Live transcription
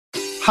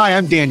Hi,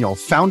 I'm Daniel,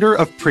 founder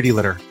of Pretty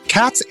Litter.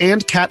 Cats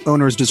and cat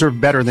owners deserve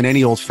better than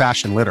any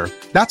old-fashioned litter.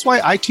 That's why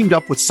I teamed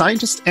up with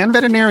scientists and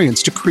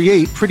veterinarians to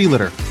create Pretty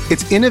Litter.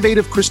 Its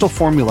innovative crystal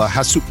formula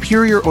has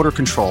superior odor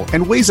control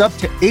and weighs up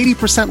to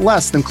 80%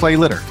 less than clay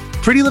litter.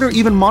 Pretty Litter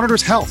even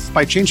monitors health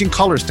by changing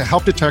colors to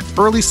help detect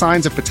early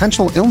signs of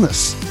potential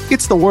illness.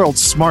 It's the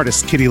world's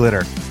smartest kitty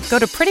litter. Go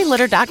to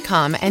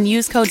prettylitter.com and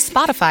use code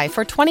SPOTIFY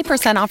for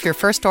 20% off your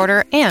first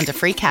order and a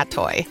free cat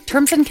toy.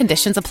 Terms and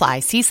conditions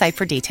apply. See site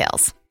for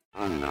details.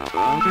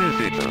 Another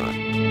visitor.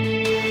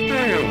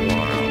 Stay a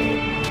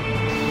while.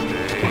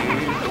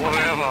 Stay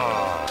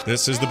forever.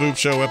 This is the Boop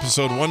Show,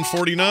 episode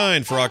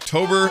 149 for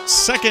October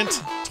 2nd,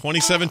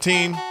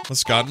 2017, with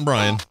Scott and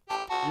Brian.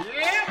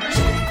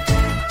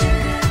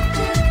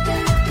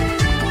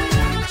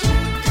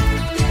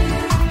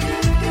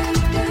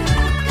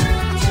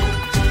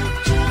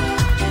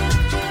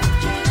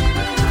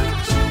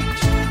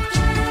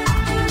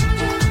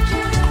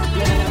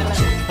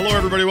 Hello,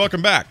 everybody.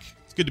 Welcome back.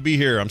 It's good to be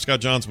here. I'm Scott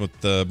Johnson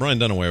with Brian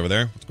Dunaway over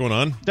there. What's going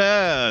on?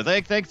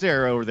 Thanks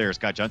there over there,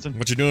 Scott Johnson.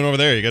 What you doing over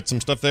there? You got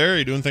some stuff there?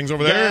 You doing things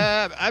over there?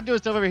 Yeah, I'm doing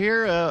stuff over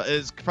here.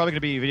 It's probably going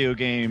to be video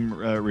game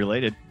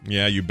related.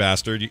 Yeah, you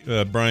bastard.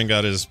 Brian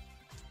got his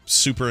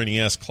Super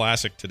NES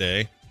Classic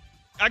today.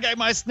 I got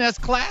my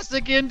SNES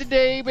Classic in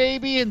today,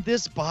 baby, and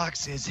this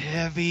box is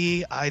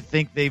heavy. I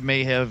think they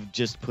may have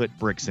just put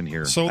bricks in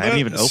here. I haven't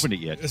even opened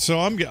it yet. So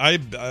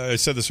I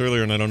said this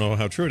earlier, and I don't know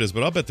how true it is,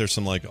 but I'll bet there's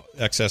some like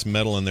excess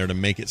metal in there to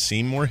make it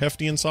seem more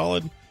hefty and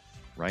solid.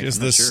 Right?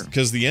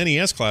 Because the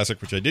NES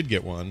Classic, which I did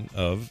get one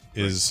of,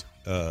 is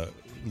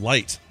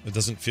light. It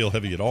doesn't feel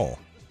heavy at all.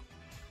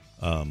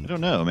 I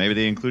don't know. Maybe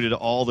they included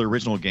all the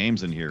original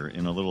games in here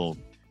in a little.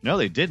 No,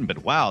 they didn't, but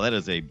wow, that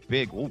is a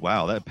big,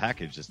 wow, that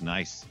package is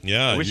nice.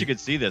 Yeah. I wish you could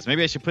see this.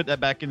 Maybe I should put that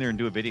back in there and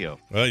do a video.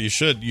 Well, you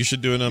should. You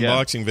should do an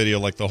unboxing video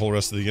like the whole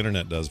rest of the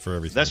internet does for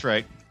everything. That's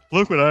right.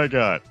 Look what I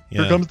got.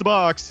 Yeah. Here comes the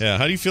box. Yeah,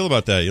 how do you feel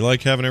about that? You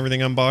like having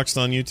everything unboxed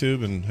on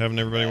YouTube and having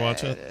everybody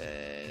watch it?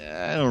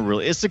 I don't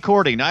really. It's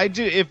according. I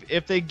do.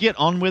 If they get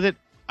on with it,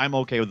 I'm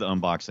okay with the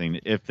unboxing.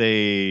 If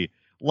they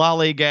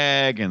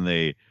lollygag and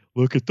they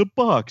look at the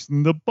box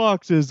and the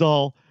box is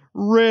all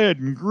red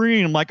and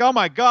green, I'm like, oh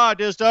my God,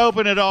 just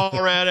open it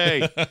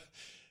already.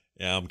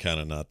 Yeah, I'm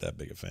kind of not that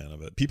big a fan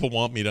of it. People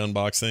want me to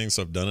unbox things,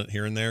 so I've done it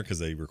here and there because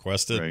they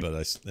request it.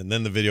 Right. And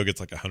then the video gets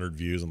like 100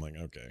 views. I'm like,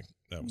 okay,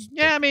 that was.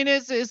 Yeah, I mean,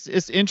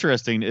 it's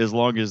interesting as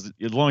long as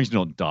you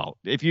don't doubt.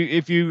 If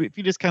you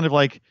just kind of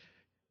like.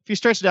 If you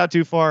stretch it out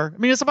too far, I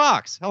mean, it's a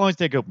box. How long does it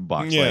take to open a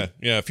box? Yeah,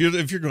 yeah. If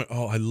you're going,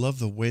 oh, I love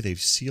the way they've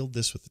sealed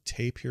this with the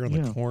tape here on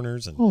the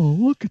corners. And oh,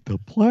 look at the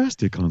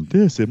plastic on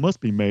this. It must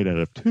be made out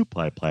of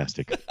 2-ply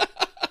plastic.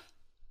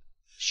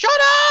 Shut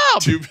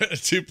up!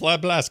 Two ply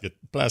plastic.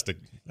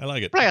 I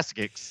like it.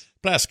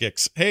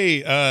 Plastics.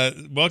 Hey,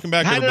 welcome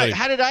back, everybody.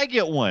 How did I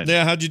get one?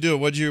 Yeah, how'd you do it?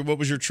 What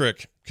was your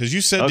trick? Because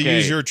you said to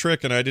use your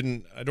trick, and I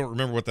don't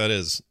remember what that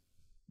is.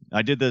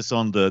 I did this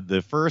on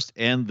the first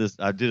and this.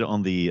 I did it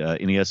on the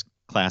NES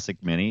Classic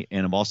Mini,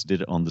 and I've also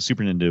did it on the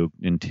Super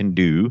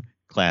Nintendo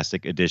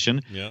Classic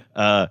Edition.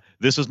 Yeah.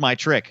 This was my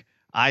trick.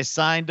 I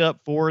signed up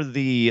for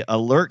the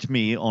Alert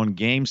Me on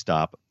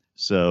GameStop.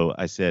 So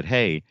I said,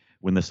 hey,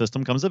 when the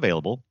system comes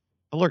available,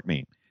 alert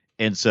me.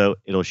 And so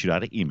it'll shoot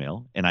out an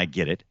email, and I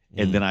get it.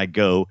 And then I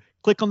go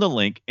click on the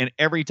link, and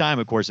every time,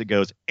 of course, it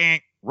goes,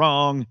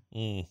 wrong,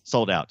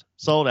 sold out.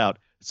 So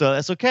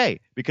that's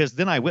okay, because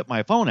then I whip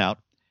my phone out,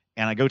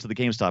 and I go to the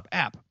GameStop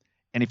app.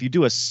 And if you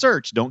do a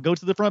search, don't go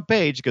to the front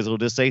page because it'll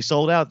just say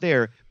sold out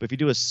there. But if you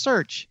do a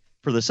search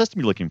for the system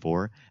you're looking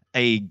for,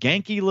 a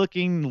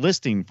ganky-looking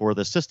listing for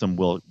the system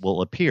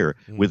will appear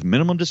with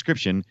minimum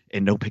description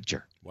and no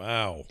picture.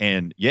 Wow.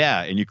 And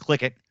you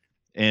click it.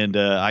 And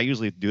I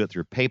usually do it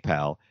through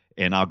PayPal.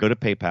 And I'll go to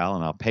PayPal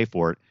and I'll pay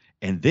for it.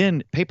 And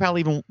then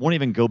PayPal won't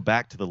even go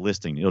back to the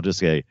listing. It'll just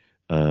say,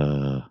 we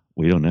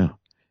don't know.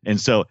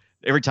 And so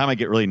every time I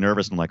get really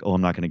nervous, I'm like, oh,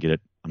 I'm not going to get it.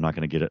 I'm not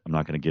going to get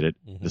it.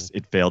 Mm-hmm.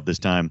 It failed this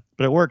time,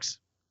 but it works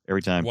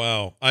every time.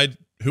 Wow.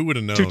 Who would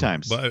have known? 2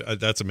 times. But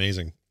that's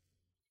amazing.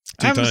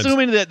 I'm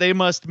assuming that they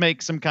must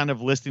make some kind of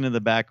listing in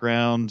the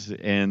background,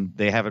 and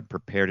they haven't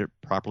prepared it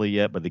properly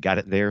yet, but they got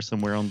it there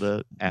somewhere on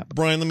the app.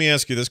 Brian, let me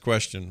ask you this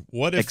question.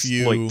 What if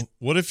you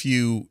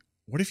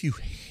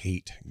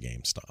hate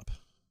GameStop?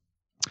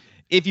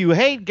 If you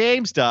hate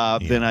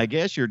GameStop, then I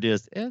guess you're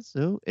just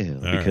SOL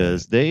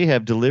because they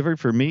have delivered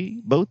for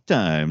me both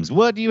times.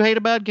 What do you hate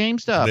about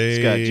GameStop,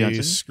 Scott Johnson?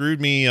 They screwed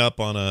me up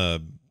on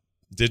a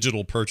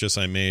digital purchase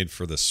I made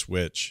for the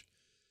Switch,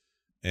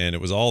 and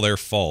it was all their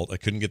fault. I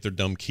couldn't get their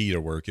dumb key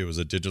to work. It was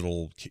a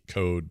digital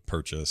code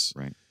purchase.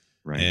 Right.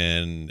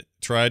 And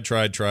tried,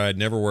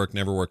 never worked.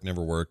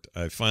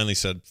 I finally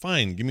said,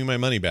 fine, give me my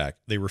money back.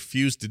 They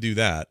refused to do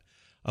that.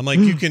 I'm like,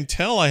 you can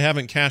tell I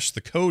haven't cashed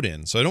the code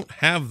in, so I don't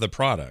have the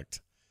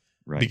product.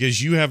 Right.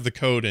 Because you have the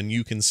code and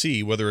you can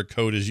see whether a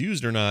code is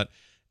used or not.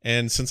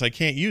 And since I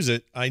can't use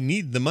it, I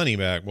need the money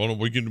back. Well,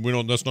 we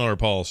don't. That's not our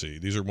policy.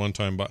 These are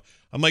one-time.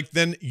 I'm like,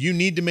 then you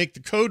need to make the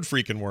code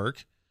freaking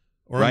work,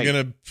 or I'm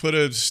gonna put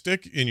a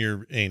stick in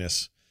your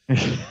anus.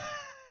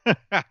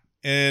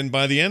 And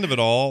by the end of it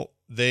all,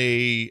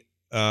 they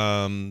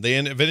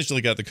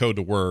eventually got the code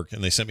to work,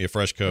 and they sent me a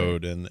fresh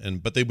code,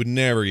 but they would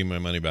never give me my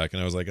money back.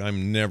 And I was like, I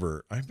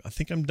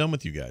think I'm done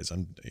with you guys.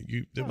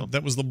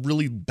 That was the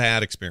really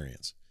bad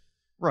experience.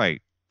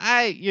 Right.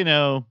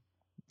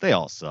 They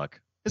all suck.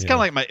 It's kind of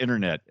like my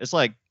internet. It's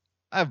like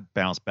I've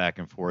bounced back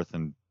and forth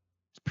and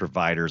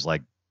providers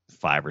like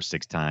 5 or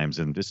 6 times,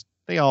 and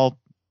they all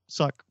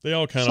suck. They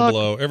all kind of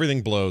blow.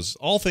 Everything blows.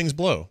 All things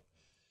blow.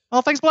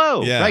 All things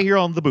blow. Yeah. Right here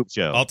on the Boop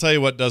Show. I'll tell you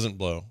what doesn't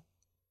blow.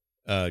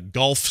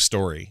 Golf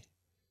Story.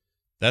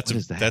 That's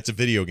a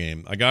video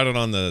game. I got it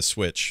on the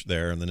Switch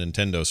there, and the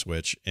Nintendo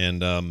Switch,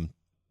 and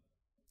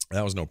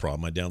that was no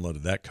problem. I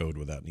downloaded that code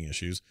without any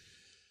issues.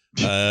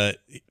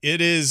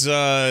 It's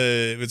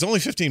only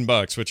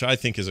 $15, which I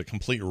think is a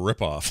complete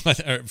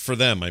ripoff for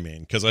them. I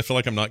mean, because I feel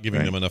like I'm not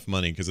giving them enough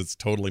money because it's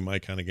totally my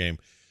kind of game.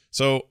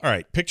 So, all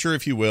right, picture,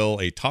 if you will,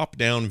 a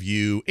top-down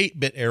view,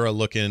 8-bit era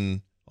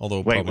looking,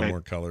 although probably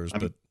more colors.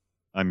 But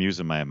I'm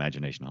using my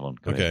imagination. Hold on.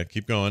 Go ahead.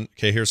 Keep going.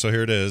 Okay, here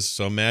it is.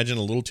 So imagine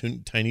a little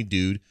tiny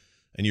dude,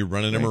 and you're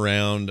running him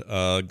around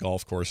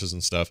golf courses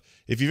and stuff.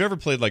 If you've ever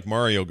played like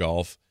Mario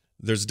Golf,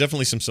 there's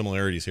definitely some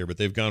similarities here, but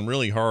they've gone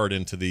really hard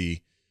into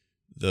the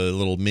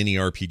little mini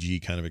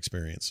RPG kind of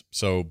experience.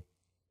 So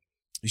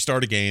you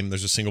start a game.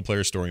 There's a single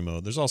player story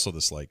mode. There's also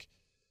this like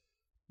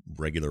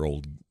regular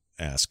old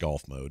ass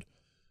golf mode.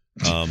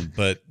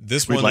 But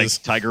this one like is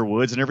Tiger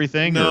Woods and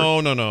everything. No.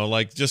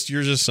 Like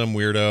you're just some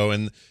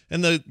weirdo,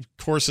 and the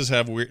courses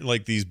have weird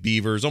like these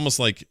beavers.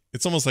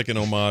 It's almost like an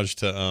homage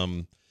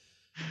to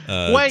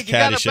Wait, you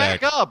gotta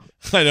back up.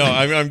 I know.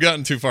 I'm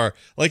gotten too far.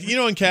 Like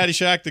in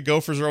Caddyshack, the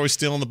gophers are always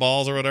stealing the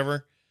balls or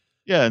whatever.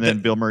 Yeah, and then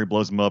Bill Murray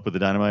blows them up with the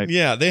dynamite.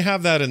 Yeah, they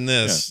have that in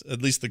this,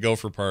 at least the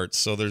gopher parts.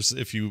 So there's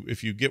if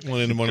you get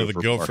one into one of the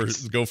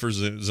gopher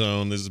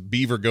zone, there's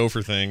beaver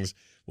gopher things.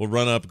 We'll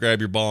run up, grab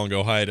your ball, and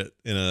go hide it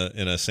in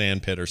a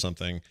sand pit or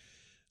something.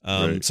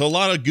 So a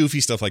lot of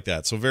goofy stuff like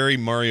that. So very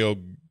Mario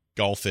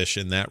Golfish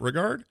in that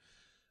regard.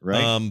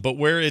 Right. But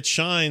where it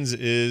shines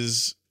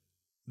is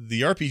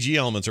the RPG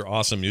elements are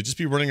awesome. You'll just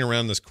be running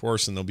around this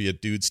course, and there'll be a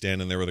dude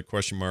standing there with a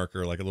question mark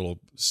or like a little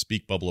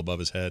speak bubble above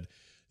his head.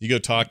 You go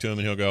talk to him,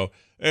 and he'll go,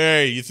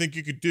 "Hey, you think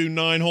you could do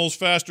 9 holes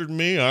faster than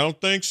me? I don't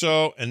think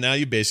so." And now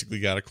you basically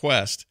got a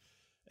quest,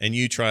 and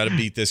you try to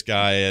beat this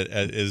guy at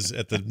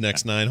the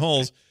next 9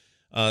 holes.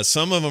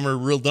 Some of them are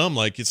real dumb.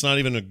 Like it's not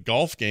even a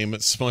golf game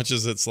as much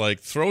as it's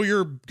like throw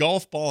your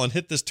golf ball and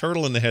hit this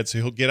turtle in the head so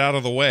he'll get out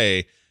of the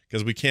way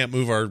because we can't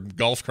move our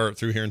golf cart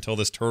through here until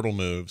this turtle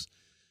moves.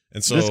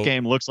 And so this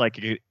game looks like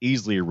it could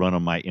easily run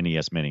on my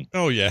NES Mini.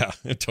 Oh yeah,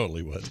 it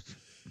totally would.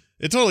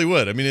 It totally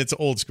would. I mean, it's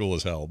old school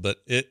as hell, but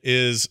it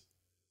is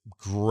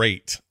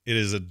great. It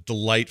is a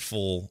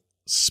delightful,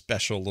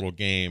 special little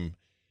game,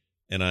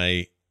 and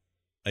I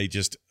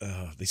just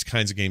these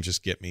kinds of games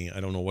just get me.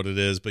 I don't know what it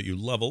is, but you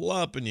level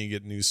up and you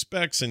get new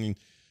specs and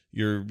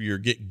you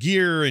get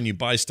gear and you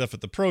buy stuff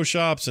at the pro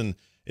shops, and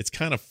it's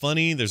kind of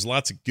funny. There's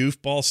lots of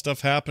goofball stuff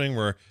happening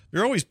where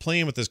you're always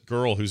playing with this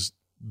girl who's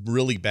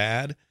really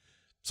bad.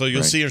 So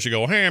you'll see her, she'll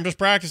go, "Hey, I'm just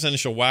practicing," and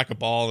she'll whack a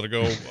ball and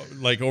it'll go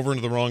like over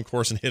into the wrong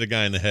course and hit a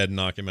guy in the head and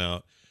knock him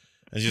out.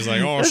 And she's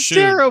like, "Oh, that's shoot.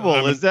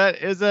 terrible." Is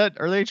that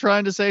are they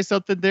trying to say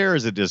something there? Or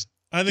is it just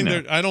I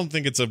don't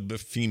think it's a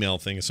female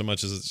thing so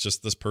much as it's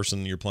just this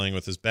person you're playing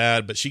with is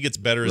bad, but she gets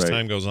better as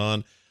time goes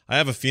on. I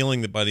have a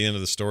feeling that by the end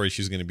of the story,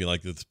 she's going to be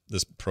like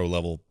this pro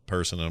level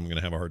person, and I'm going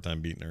to have a hard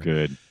time beating her.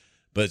 Good.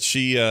 But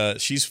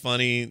she's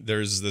funny.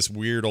 There's this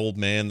weird old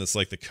man that's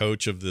like the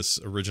coach of this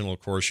original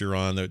course you're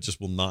on that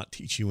just will not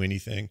teach you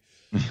anything.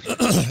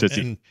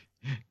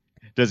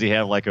 Does he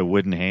have like a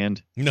wooden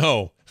hand?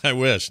 No, I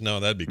wish. No,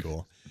 that'd be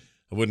cool.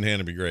 A wooden hand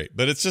would be great.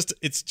 But it's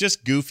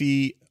just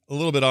goofy, a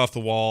little bit off the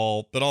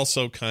wall, but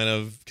also kind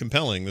of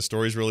compelling. The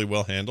story's really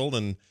well handled,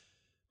 and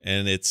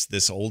it's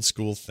this old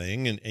school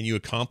thing, and you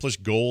accomplish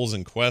goals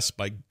and quests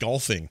by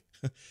golfing.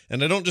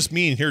 And I don't just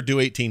mean here, do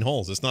 18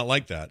 holes. It's not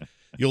like that.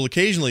 You'll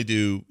occasionally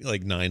do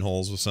like 9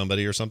 holes with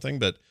somebody or something,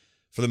 but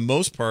for the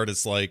most part,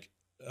 it's like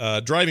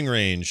driving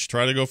range,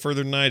 try to go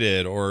further than I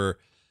did, or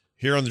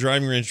here on the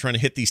driving range trying to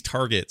hit these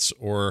targets,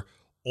 or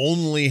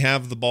only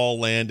have the ball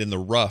land in the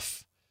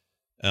rough,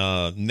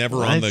 never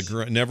on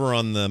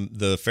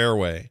the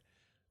fairway.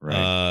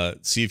 Right.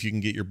 See if you can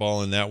get your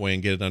ball in that way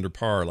and get it under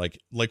par. Like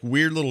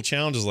weird little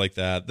challenges like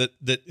that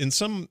in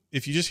some,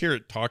 if you just hear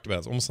it talked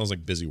about, it almost sounds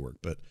like busy work,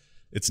 but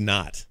it's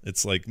not.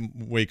 It's like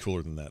way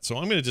cooler than that. So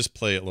I'm going to just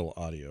play a little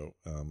audio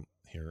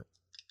here.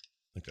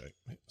 Okay.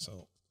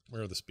 So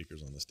where are the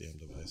speakers on this damn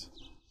device?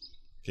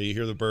 Okay, you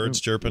hear the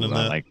birds chirping in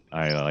that?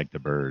 I like the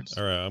birds.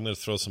 All right, I'm going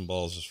to throw some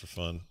balls just for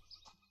fun.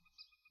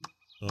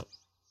 Oh,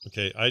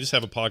 okay, I just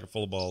have a pocket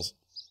full of balls.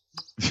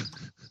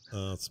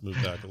 Let's move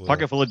back a little.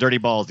 Pocket full of dirty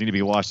balls need to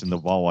be washed in the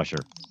ball washer.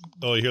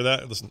 Oh, you hear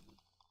that? Listen.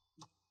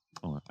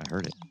 Oh, I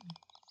heard it.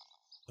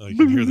 Oh, you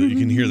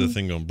can hear the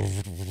thing going.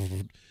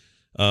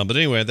 But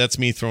anyway, that's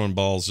me throwing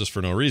balls just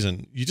for no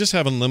reason. You just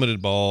have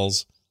unlimited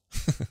balls.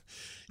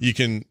 You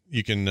can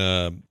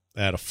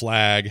add a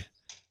flag.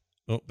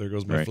 Oh, there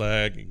goes my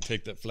flag. You can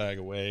take that flag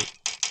away.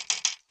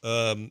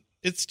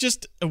 It's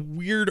just a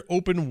weird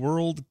open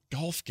world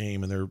golf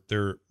game, and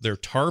they're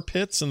tar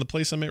pits in the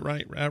place I'm at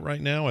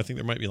right now. I think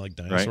there might be like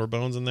dinosaur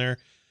bones in there.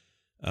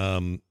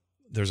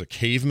 There's a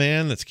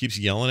caveman that keeps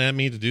yelling at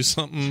me to do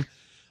something.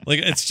 Like,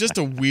 it's just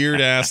a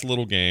weird ass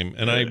little game,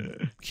 and I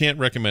can't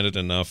recommend it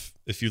enough.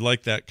 If you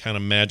like that kind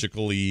of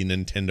magical-y,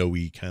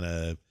 Nintendo-y kind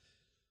of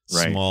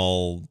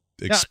small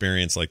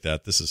experience like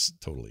that, this is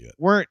totally it.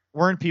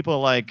 Weren't people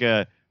like,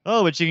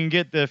 but you can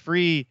get the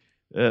free,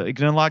 you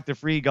can unlock the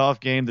free golf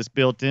game that's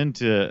built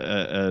into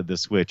the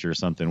Switch or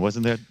something?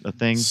 Wasn't that a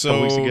thing a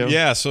couple weeks ago?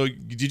 Yeah. So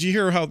did you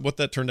hear what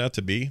that turned out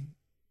to be?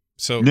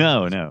 So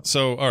no.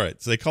 So all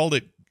right. So they called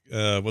it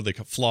what they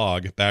call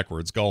flog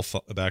backwards. Golf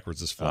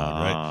backwards is flog,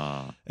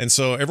 right? And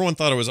so everyone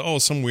thought it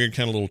was some weird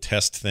kind of little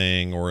test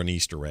thing or an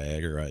Easter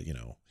egg or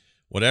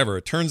whatever.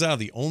 It turns out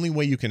the only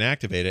way you can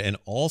activate it, and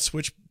all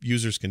Switch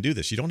users can do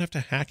this. You don't have to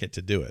hack it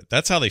to do it.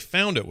 That's how they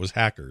found it, was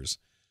hackers.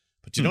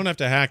 But you don't have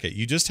to hack it.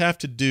 You just have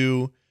to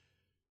do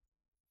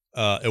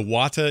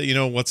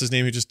Iwata, what's his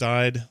name who just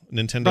died?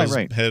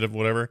 Nintendo's head of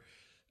whatever.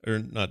 Or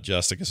not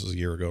just, I guess it was a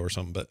year ago or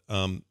something. But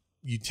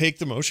you take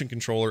the motion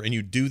controller and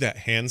you do that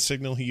hand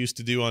signal he used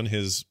to do on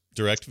his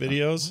direct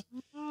videos.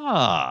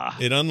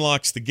 It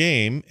unlocks the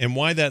game. And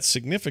why that's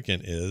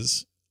significant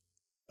is,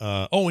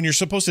 and you're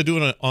supposed to do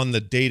it on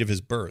the date of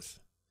his birth.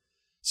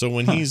 So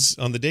when he's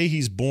on the day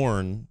he's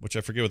born, which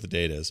I forget what the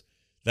date is,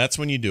 that's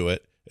when you do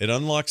it. It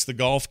unlocks the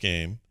golf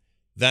game.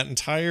 That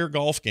entire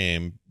golf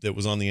game that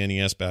was on the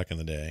NES back in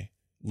the day,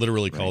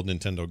 literally called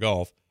Nintendo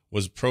Golf,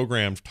 was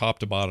programmed top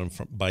to bottom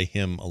by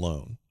him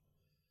alone.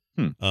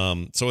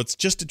 So it's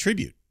just a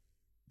tribute.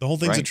 The whole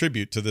thing's a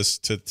tribute to this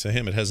to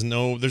him. It has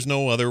there's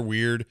no other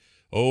weird,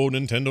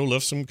 Nintendo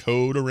left some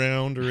code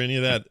around or any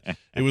of that.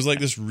 It was like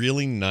this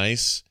really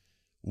nice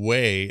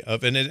way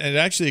of, and it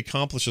actually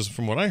accomplishes,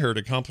 from what I heard,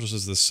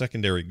 the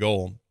secondary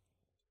goal,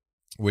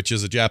 which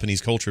is a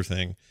Japanese culture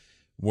thing,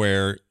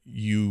 where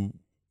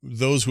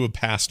those who have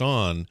passed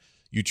on,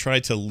 you try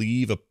to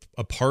leave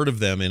a part of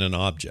them in an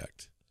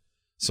object.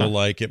 So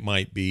like it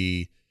might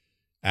be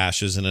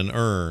ashes in an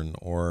urn,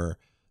 or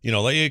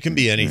like it can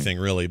be anything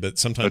really, but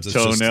sometimes it's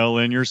toenail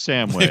in your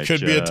sandwich. It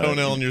could be a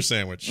toenail in your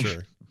sandwich,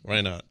 sure.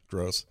 Why not?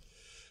 Gross.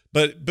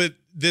 But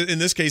in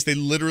this case, they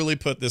literally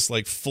put this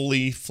like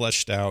fully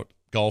fleshed out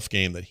golf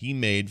game that he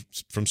made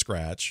from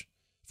scratch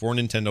for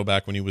Nintendo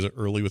back when he was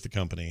early with the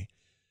company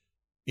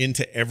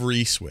into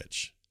every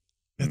Switch.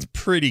 That's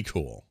pretty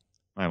cool.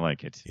 I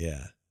like it.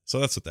 Yeah. So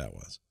that's what that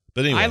was.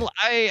 But anyway,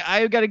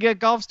 I got to get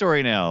Golf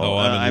Story now. Oh,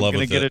 I'm in love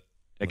with it.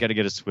 I got to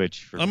get a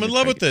Switch. I'm in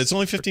love with it. It's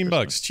only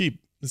 $15.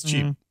 Cheap. It's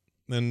cheap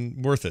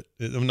and worth it.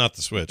 Not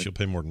the Switch. You'll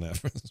pay more than that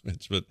for the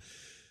Switch.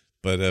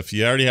 But if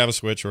you already have a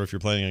Switch, or if you're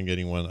planning on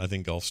getting one, I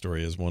think Golf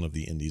Story is one of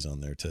the indies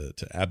on there to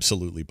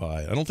absolutely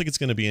buy. I don't think it's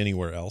going to be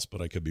anywhere else,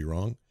 but I could be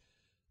wrong.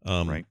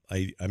 I'm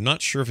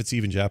not sure if it's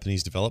even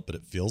Japanese developed, but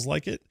it feels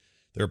like it.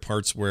 There are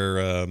parts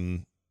where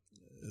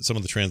some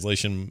of the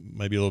translation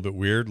might be a little bit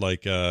weird,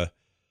 like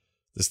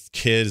this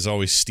kid is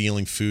always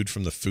stealing food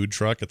from the food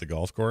truck at the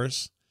golf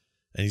course,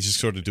 and he's just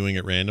sort of doing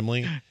it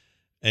randomly.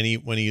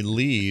 And when he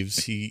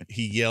leaves, he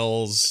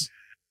yells,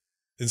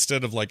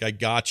 instead of like "I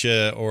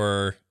gotcha"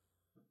 or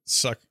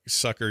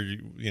 "sucker,"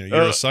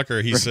 you're a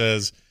sucker. He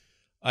says,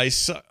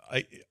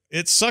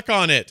 "It's suck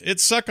on it,"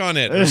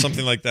 or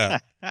something like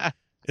that.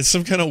 It's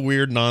some kind of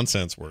weird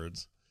nonsense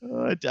words.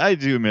 I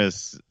do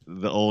miss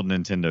the old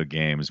Nintendo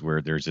games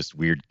where there's just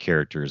weird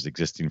characters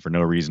existing for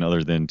no reason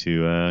other than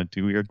to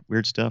do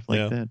weird stuff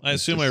like that. I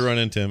assume I run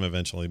into him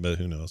eventually, but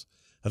who knows?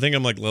 I think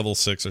I'm like level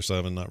 6 or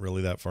 7, not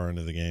really that far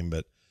into the game,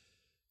 but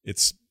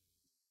it's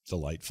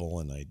delightful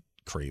and I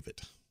crave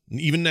it.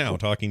 And even now,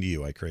 talking to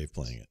you, I crave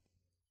playing it.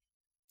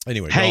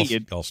 Anyway,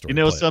 Golf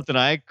Story. Something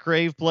I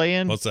crave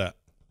playing? What's that?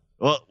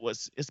 Well,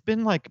 it's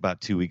been like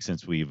about 2 weeks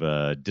since we've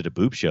did a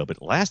Boop Show,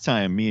 but last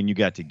time me and you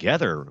got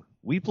together,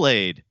 we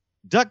played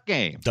Duck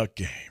Game.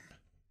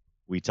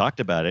 We talked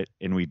about it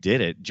and we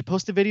did it. Did you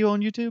post a video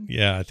on YouTube?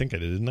 Yeah, I think I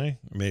did, didn't I?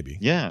 Or maybe.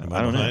 Yeah,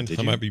 I don't know.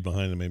 I might be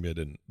behind and maybe I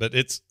didn't. But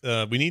it's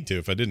we need to.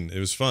 If I didn't, it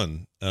was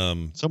fun.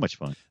 So much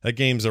fun. That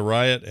game's a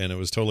riot, and it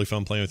was totally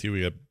fun playing with you.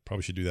 We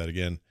probably should do that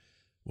again.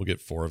 We'll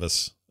get 4 of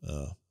us.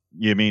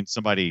 You mean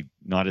somebody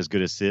not as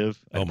good as Civ?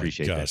 I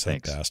appreciate that.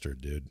 Thanks. That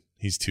bastard, dude.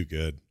 He's too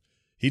good.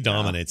 He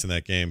dominates in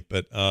that game.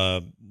 But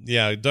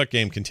yeah, Duck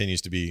Game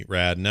continues to be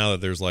rad. Now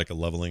that there's like a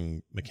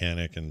leveling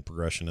mechanic and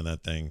progression in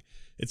that thing,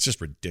 it's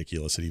just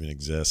ridiculous it even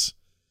exists.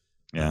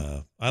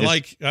 Yeah.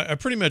 I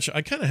pretty much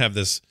kind of have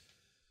this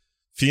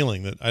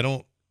feeling that I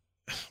don't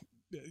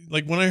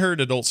like when I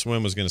heard Adult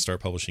Swim was going to start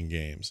publishing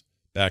games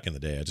back in the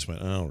day. I just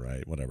went, oh,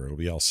 right, whatever. It'll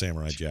be all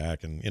Samurai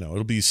Jack and,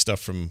 it'll be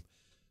stuff from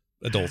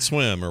Adult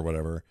Swim or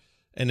whatever.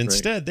 And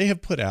instead they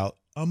have put out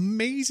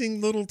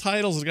amazing little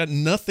titles that got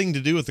nothing to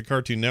do with the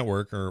Cartoon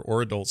Network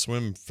or Adult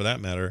Swim for that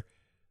matter.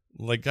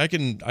 Like I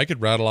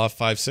could rattle off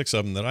 5-6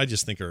 of them that I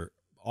just think are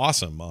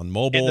awesome on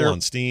mobile,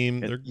 on Steam.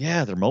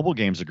 Their mobile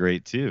games are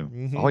great too.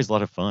 Mm-hmm. Always a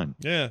lot of fun.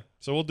 Yeah,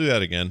 so we'll do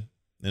that again.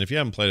 And if you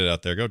haven't played it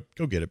out there,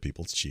 go get it,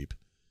 people. It's cheap.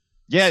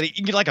 Yeah, you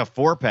can get like a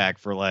 4-pack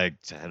for like,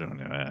 I don't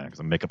know, because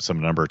I make up some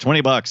number,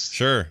 $20.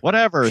 Sure.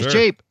 Whatever, Sure. it's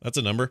cheap. That's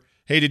a number.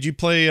 Hey, did you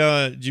play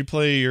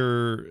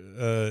your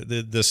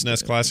the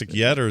SNES Classic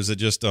yet, or is it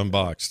just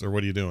unboxed, or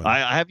what are you doing?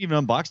 I haven't even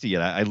unboxed it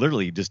yet. I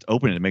literally just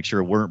opened it to make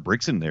sure there weren't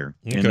bricks in there,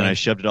 Okay. and then I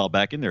shoved it all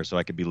back in there so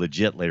I could be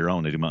legit later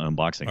on to do my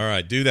unboxing. All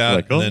right, do that,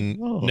 Like, and then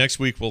oh. next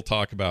week we'll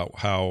talk about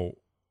how,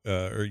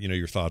 or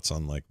your thoughts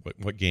on like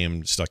what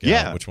game stuck out,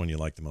 Yeah. which one you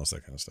like the most,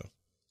 that kind of stuff.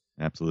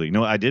 Absolutely.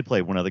 No, I did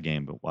play one other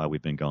game, but while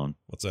we've been gone,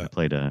 What's I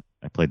that?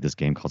 played this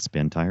game called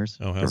Spin Tires.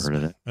 Oh, Ever heard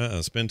of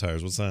it? Spin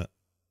Tires. What's that?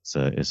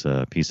 It's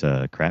a piece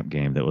of crap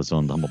game that was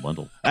on the Humble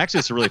Bundle. Actually,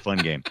 it's a really fun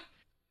game.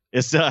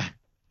 It's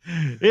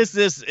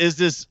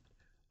this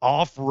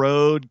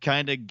off-road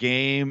kind of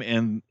game,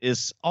 and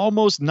it's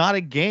almost not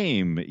a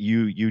game.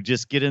 You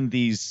just get in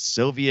these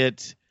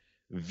Soviet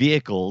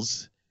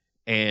vehicles,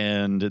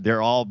 and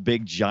they're all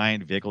big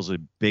giant vehicles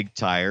with big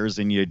tires,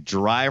 and you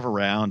drive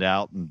around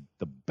out in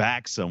the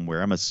back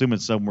somewhere. I'm assuming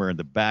somewhere in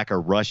the back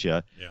of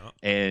Russia. Yeah.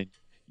 And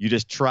you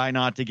just try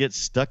not to get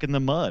stuck in the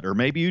mud, or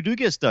maybe you do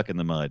get stuck in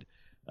the mud.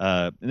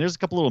 And there's a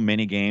couple little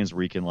mini games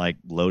where you can like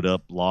load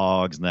up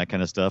logs and that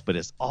kind of stuff, but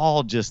it's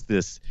all just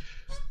this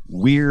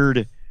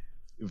weird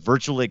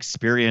virtual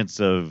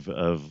experience of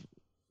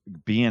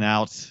being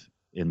out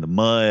in the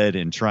mud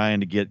and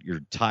trying to get your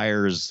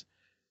tires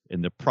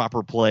in the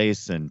proper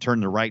place and turn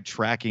the right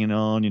tracking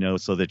on,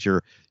 so that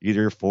you're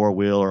either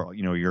 4-wheel or,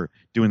 you're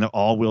doing the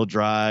all-wheel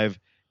drive.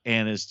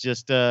 And it's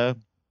just, I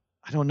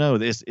don't know.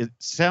 It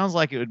sounds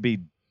like it would be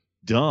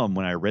dumb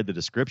when I read the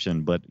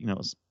description, but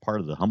it's part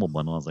of the Humble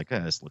Bundle. I was like,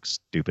 this looks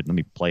stupid. Let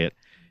me play it,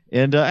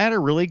 and I had a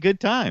really good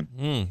time.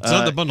 It's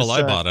not the bundle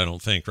I bought, I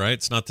don't think, right?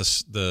 It's not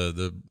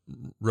the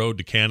Road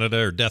to Canada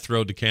or Death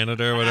Road to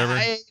Canada or whatever.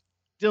 I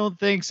don't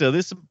think so.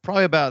 This is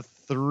probably about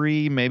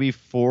 3, maybe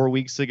 4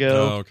 weeks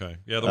ago. Oh, okay.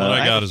 Yeah, the one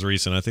I got is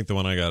recent. I think the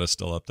one I got is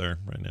still up there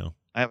right now.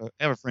 I have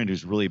a friend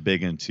who's really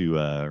big into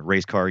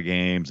race car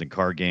games and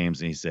car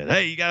games, and he said,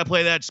 "Hey, you got to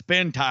play that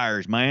Spin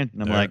Tires, man."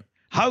 And I'm like,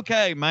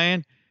 "Okay,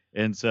 man."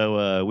 And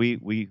so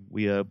we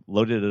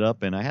loaded it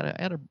up, and I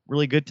had a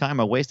really good time.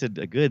 I wasted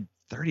a good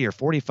 30 or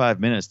 45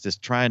 minutes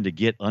just trying to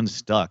get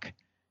unstuck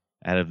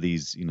out of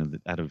these,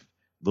 out of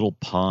little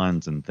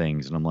ponds and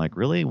things. And I'm like,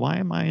 really? Why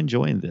am I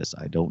enjoying this?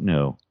 I don't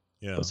know.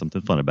 Yeah. But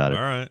something fun about it.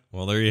 All right.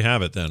 Well, there you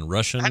have it then.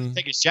 Russian. I have to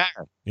take a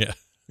shower. Yeah.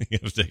 You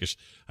have to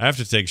I have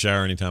to take a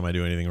shower anytime I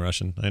do anything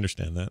Russian. I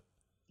understand that.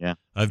 Yeah.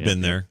 I've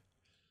been there.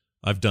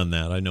 I've done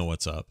that. I know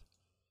what's up.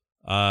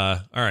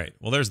 All right.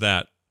 Well, there's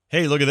that.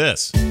 Hey, look at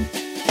this.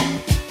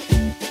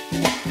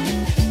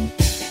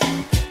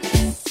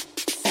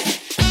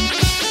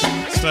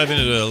 Let's dive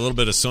into a little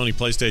bit of Sony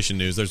PlayStation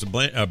news. There's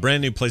a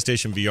brand new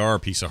PlayStation VR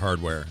piece of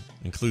hardware.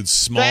 Includes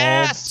small...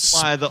 That's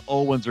why the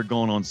old ones are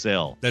going on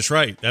sale. That's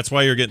right. That's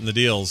why you're getting the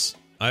deals.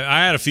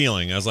 I had a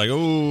feeling. I was like,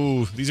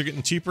 oh, these are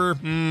getting cheaper?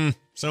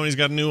 Sony's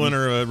got a new one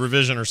or a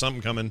revision or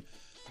something coming.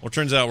 Well, it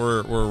turns out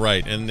we're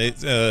right. And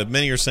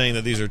many are saying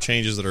that these are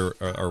changes that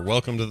are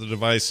welcome to the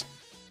device.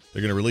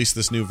 They're going to release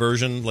this new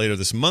version later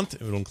this month.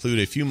 It will include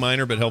a few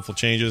minor but helpful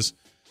changes,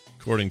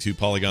 according to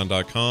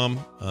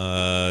Polygon.com.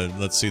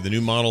 Let's see. The new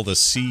model, the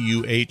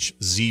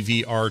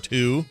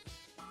CUH-ZVR2.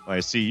 I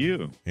see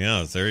you.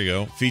 Yeah, there you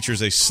go.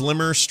 Features a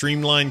slimmer,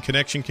 streamlined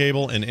connection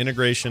cable and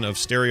integration of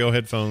stereo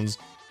headphone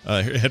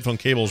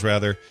cables,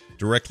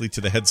 directly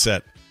to the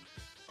headset.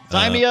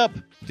 Sign me up.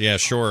 Yeah,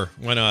 sure.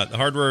 Why not? The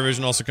hardware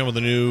revision also comes with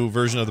a new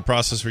version of the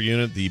processor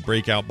unit, the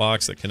breakout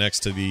box that connects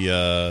to the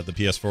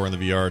PS4 and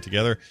the VR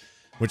together,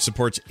 which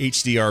supports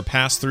HDR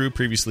pass-through.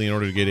 Previously, in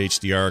order to get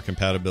HDR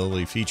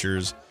compatibility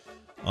features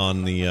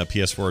on the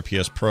PS4 or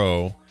PS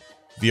Pro,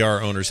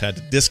 VR owners had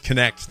to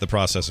disconnect the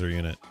processor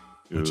unit,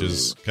 which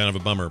is kind of a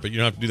bummer. But you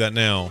don't have to do that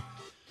now.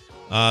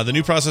 The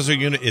new processor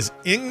unit is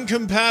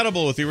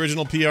incompatible with the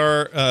original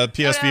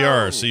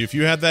PSVR. So if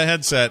you had that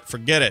headset,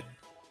 forget it.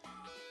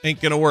 Ain't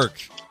going to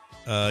work.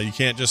 You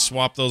can't just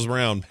swap those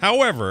around.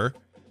 However,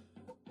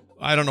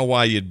 I don't know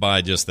why you'd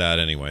buy just that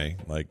anyway.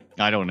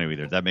 I don't know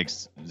either. That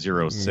makes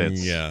zero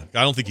sense. Yeah.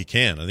 I don't think you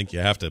can. I think you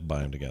have to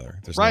buy them together.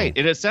 Right.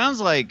 And it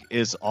sounds like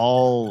it's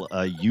all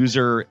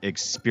user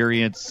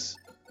experience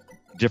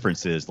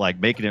differences, like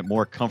making it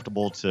more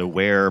comfortable to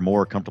wear,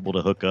 more comfortable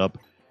to hook up,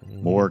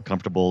 more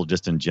comfortable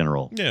just in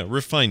general. Yeah,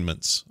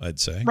 refinements, I'd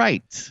say.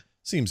 Right.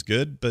 Seems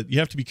good, but you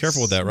have to be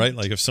careful with that, right?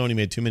 Like if Sony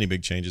made too many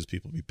big changes,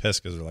 people would be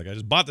pissed because they're like, I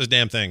just bought this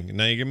damn thing, and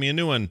now you give me a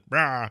new one.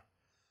 Rah.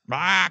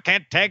 I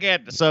can't take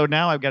it. So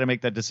now I've got to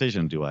make that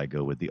decision. Do I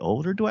go with the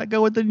old or do I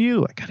go with the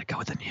new? I got to go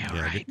with the new,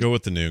 yeah, right? Go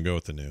with the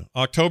new.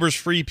 October's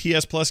free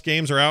PS Plus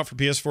games are out for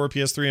PS4,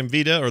 PS3, and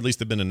Vita, or at least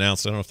they've been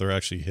announced. I don't know if they're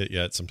actually hit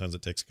yet. Sometimes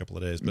it takes a couple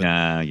of days. But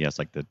Yes,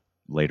 like the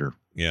later.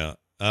 Yeah.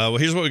 Well,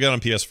 here's what we got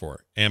on PS4.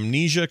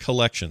 Amnesia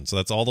Collection. So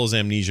that's all those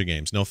Amnesia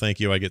games. No, thank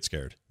you. I get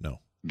scared. No.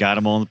 Got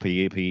them on the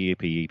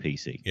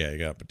PC. Yeah, you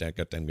got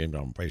them games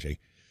on PC.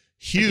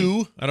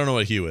 Hue. I don't know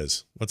what Hue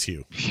is. What's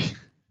Hue?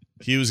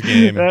 Hue's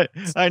game.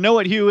 I know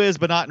what Hue is,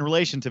 but not in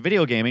relation to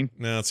video gaming.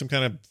 No, it's some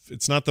kind of.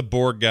 It's not the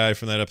Borg guy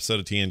from that episode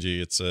of TNG.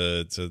 It's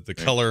the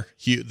color.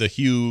 Hue, the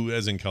hue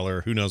as in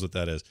color. Who knows what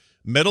that is?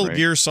 Metal Right.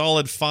 Gear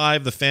Solid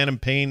 5, The Phantom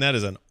Pain, that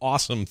is an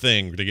awesome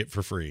thing to get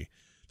for free.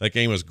 That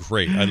game was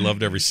great. I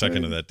loved every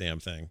second of that damn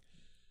thing.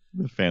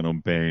 The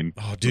Phantom Pain.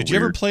 Oh, dude, did you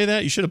ever play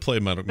that? You should have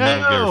played Metal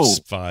Gear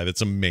 5.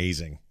 It's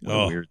amazing. What a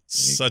Oh, weird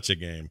thing. such a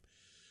game.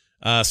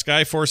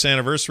 Skyforce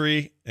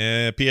Anniversary,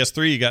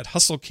 PS3, you got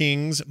Hustle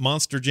Kings,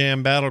 Monster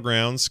Jam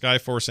Battlegrounds,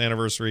 Skyforce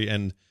Anniversary,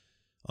 and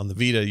on the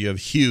Vita, you have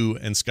Hue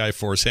and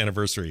Skyforce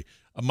Anniversary.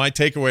 My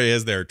takeaway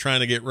is they're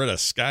trying to get rid of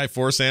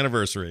Skyforce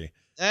Anniversary.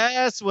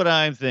 That's what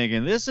I'm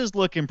thinking. This is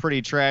looking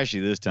pretty trashy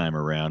this time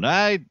around.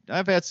 I've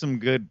had some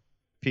good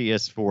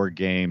PS4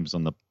 games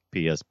on the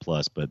PS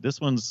Plus, but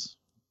this one's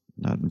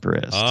not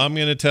impressed. I'm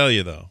going to tell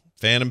you, though,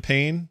 Phantom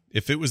Pain,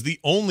 if it was the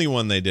only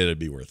one they did, it'd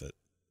be worth it.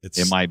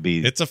 It might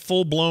be. It's a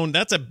full-blown,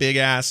 that's a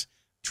big-ass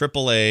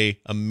AAA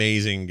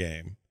amazing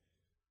game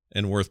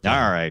and worth playing.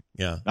 All right.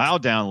 Yeah. I'll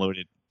download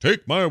it.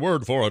 Take my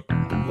word for it.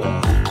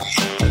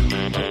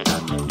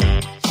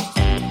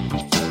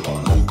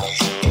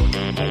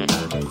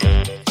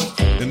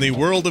 In the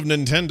world of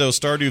Nintendo,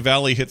 Stardew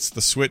Valley hits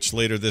the Switch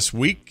later this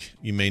week.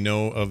 You may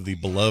know of the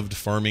beloved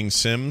farming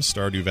sim,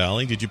 Stardew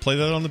Valley. Did you play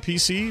that on the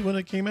PC when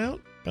it came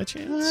out, by I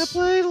chance?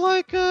 played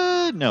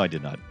no, I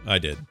did not. I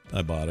did.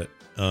 I bought it.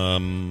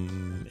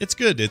 It's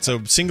good. It's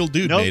a single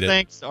dude No made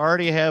thanks. I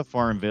already have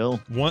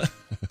Farmville. it.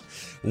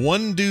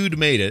 One dude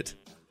made it.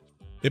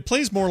 It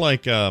plays more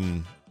like AoE.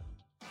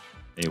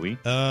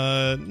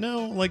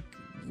 no,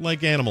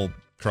 like Animal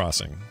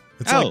Crossing.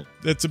 Oh.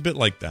 It's a bit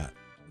like that.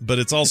 But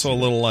it's also a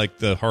little like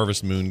the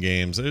Harvest Moon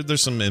games.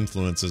 There's some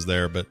influences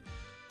there, but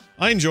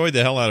I enjoyed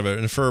the hell out of it.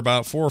 And for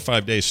about 4 or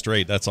 5 days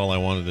straight, that's all I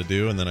wanted to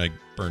do, and then I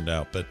burned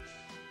out. But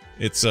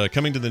it's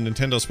coming to the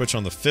Nintendo Switch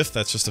on the 5th.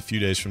 That's just a few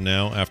days from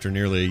now, after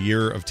nearly a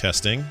year of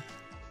testing.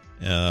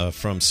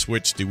 From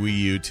Switch to Wii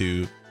U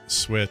to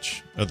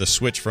Switch. The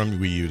Switch from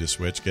Wii U to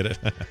Switch. Get it?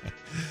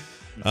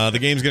 The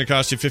game's going to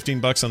cost you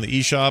 $15 on the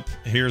eShop.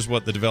 Here's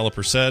what the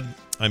developer said.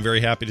 I'm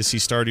very happy to see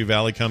Stardew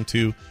Valley come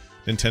to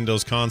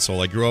Nintendo's console.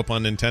 I grew up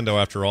on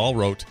Nintendo after all,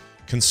 wrote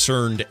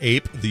Concerned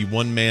Ape, the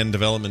one-man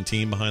development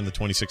team behind the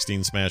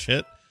 2016 smash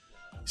hit.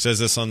 He says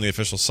this on the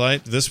official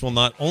site. This will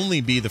not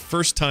only be the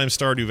first time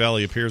Stardew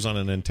Valley appears on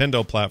a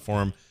Nintendo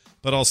platform,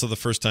 but also the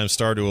first time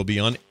Stardew will be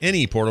on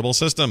any portable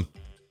system.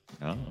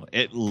 Oh,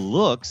 it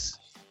looks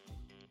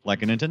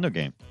like a Nintendo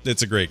game.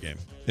 It's a great game.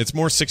 It's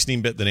more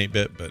 16-bit than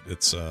 8-bit, but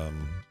it's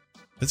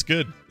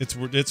good.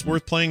 It's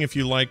worth playing if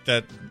you like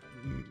that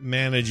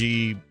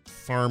managey,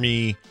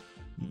 farmy,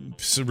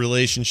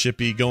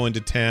 relationshipy, going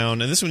to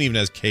town. And this one even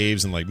has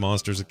caves and like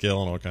monsters to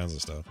kill and all kinds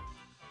of stuff.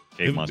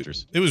 Cave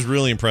monsters. It was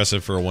really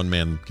impressive for a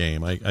one-man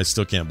game. I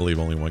still can't believe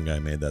only one guy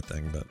made that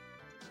thing,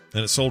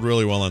 and it sold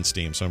really well on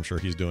Steam, so I'm sure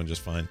he's doing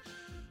just fine.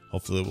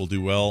 Hopefully it will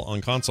do well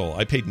on console.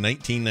 I paid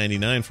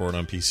 $19.99 for it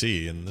on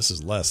PC, and this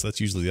is less. That's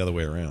usually the other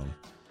way around.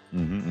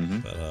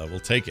 But we'll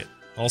take it.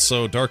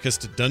 Also,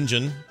 Darkest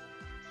Dungeon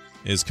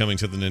is coming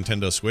to the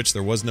Nintendo Switch.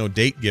 There was no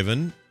date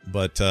given,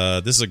 but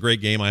this is a great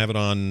game. I have it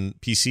on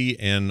PC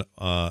and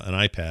an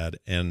iPad,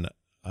 and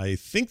I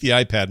think the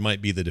iPad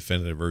might be the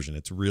definitive version.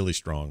 It's really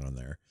strong on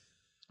there.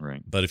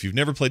 Right. But if you've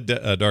never played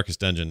Darkest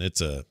Dungeon,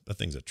 that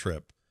thing's a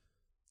trip.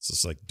 It's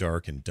just like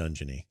dark and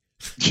dungeony,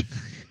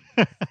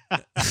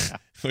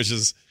 which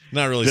is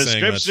not really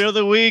saying much. Description of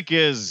the week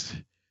is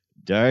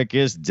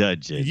Darkest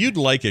Dungeon. You'd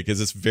like it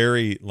because it's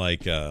very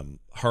like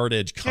hard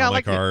edge comic Yeah, I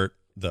like it. art.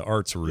 The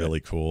art's really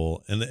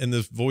cool, and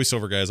the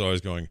voiceover guy is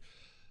always going,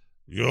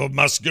 "You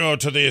must go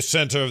to the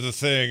center of the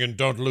thing and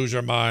don't lose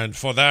your mind,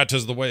 for that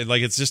is the way."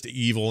 Like it's just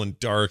evil and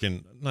dark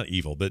and not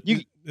evil, but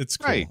it's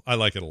cool. Right. I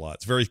like it a lot.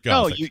 It's very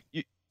No, gothic.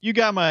 you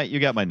got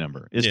my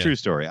number. It's Yeah. true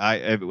story.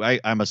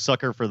 I'm a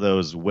sucker for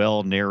those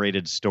well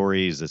narrated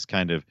stories. This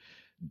kind of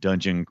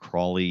dungeon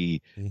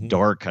crawly, Mhm.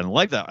 dark, kind of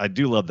like that. I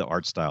do love the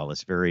art style.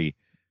 It's very.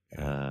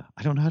 I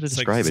don't know how to It's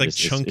describe like it.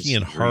 chunky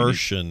and really-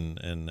 harsh and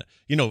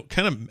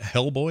kind of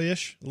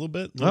Hellboyish a little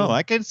bit. Oh,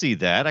 I can see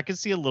that. I can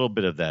see a little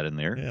bit of that in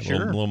there. Yeah,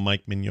 Sure. little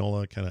Mike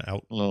Mignola kind of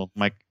out. A little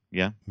Mike.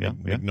 Yeah.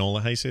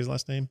 Mignola, how you say his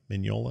last name?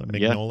 Mignola.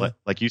 Yeah,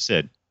 like you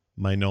said.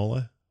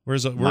 Minola.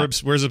 Where's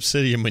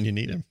Obsidian when you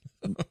need him?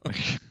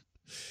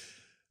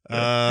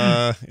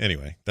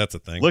 Anyway, that's a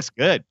thing. Looks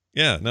good.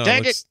 Yeah, no,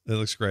 Dang it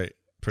looks great.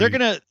 They're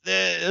gonna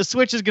the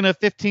Switch is gonna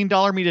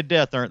 $15 me to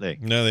death, aren't they?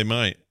 No, they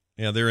might.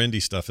 Yeah, their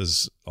indie stuff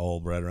is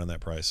all right around that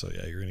price. So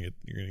yeah, you're gonna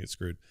get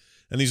screwed.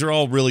 And these are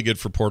all really good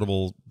for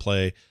portable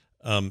play.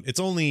 It's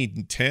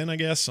only 10, I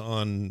guess,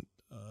 on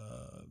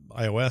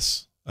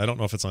iOS. I don't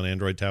know if it's on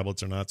Android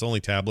tablets or not. It's only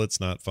tablets,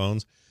 not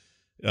phones.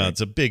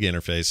 It's a big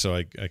interface, so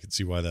I can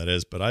see why that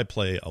is. But I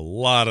play a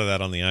lot of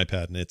that on the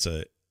iPad, and it's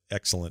a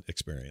excellent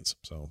experience.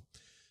 So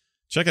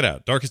check it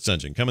out. Darkest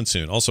Dungeon coming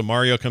soon. Also,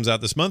 Mario comes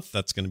out this month.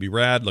 That's going to be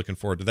rad. Looking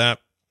forward to that.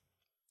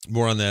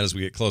 More on that as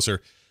we get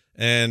closer.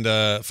 And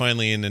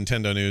finally, in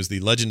Nintendo news, the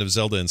Legend of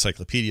Zelda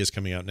Encyclopedia is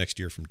coming out next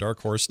year from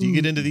Dark Horse. Do you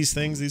get into these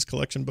things, these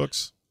collection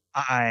books?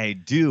 I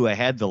do. I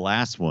had the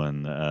last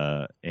one,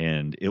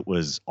 and it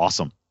was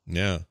awesome.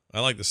 Yeah,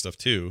 I like this stuff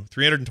too.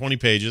 320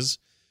 pages.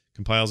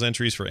 Compiles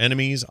entries for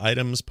enemies,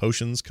 items,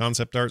 potions,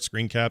 concept art,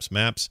 screen caps,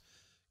 maps,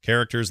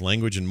 characters,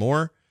 language, and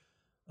more.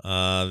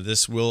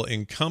 This will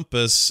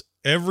encompass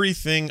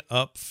everything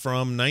up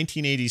from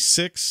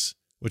 1986,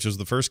 which was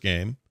the first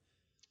game,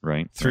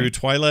 through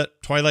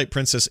Twilight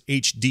Princess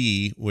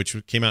HD, which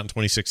came out in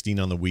 2016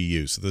 on the Wii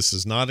U. So this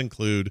does not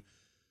include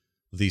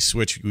the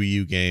Switch Wii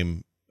U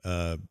game,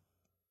 but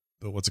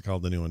what's it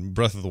called, the new one?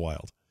 Breath of the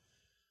Wild.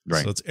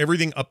 Right. So it's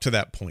everything up to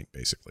that point,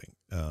 basically.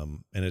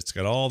 And it's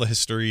got all the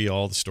history,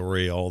 all the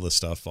story, all the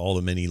stuff, all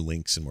the many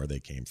links and where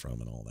they came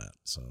from and all that.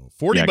 So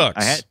 $40.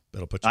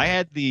 That'll put you I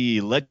had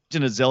the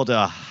Legend of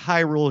Zelda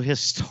Hyrule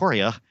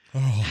Historia.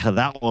 Oh.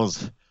 That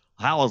was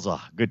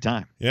a good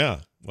time.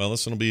 Yeah. Well,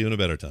 this one will be even a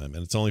better time.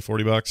 And it's only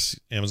 $40.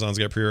 Amazon's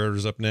got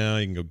pre-orders up now.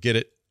 You can go get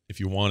it if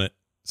you want it.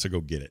 So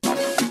go get it.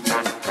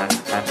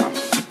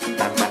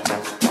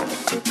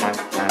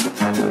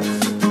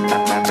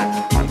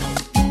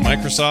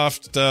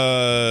 Microsoft,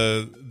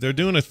 they're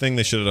doing a thing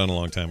they should have done a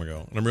long time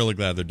ago, and I'm really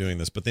glad they're doing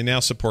this, but they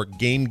now support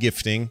game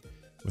gifting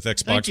with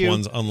Xbox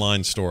One's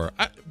online store.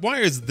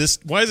 Why is it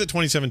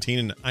 2017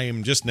 and I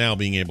am just now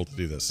being able to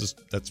do this?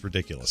 That's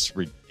ridiculous.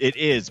 It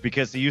is,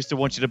 because they used to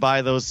want you to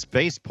buy those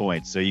space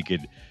points so you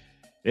could...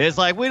 It's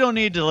like, we don't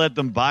need to let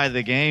them buy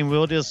the game.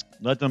 We'll just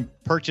let them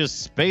purchase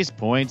space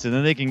points, and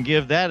then they can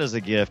give that as a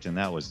gift, and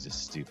that was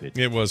just stupid.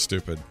 It was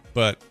stupid,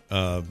 but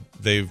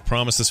they've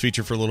promised this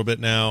feature for a little bit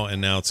now, and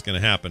now it's going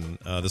to happen.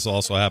 This will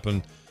also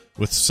happen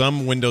with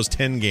some Windows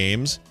 10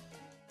 games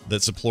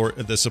that support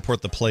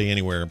the Play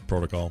Anywhere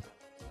protocol.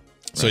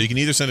 So you can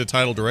either send a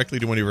title directly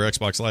to one of your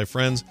Xbox Live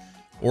friends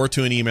or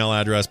to an email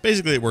address.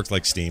 Basically, it works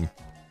like Steam.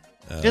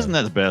 Isn't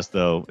that the best,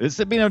 though? It's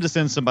being able to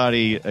send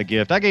somebody a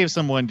gift. I gave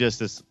someone just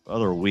this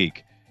other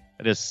week.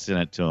 I just sent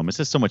it to them. It's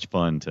just so much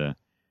fun to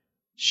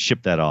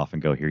ship that off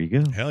and go, here you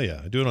go. Hell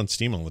yeah. I do it on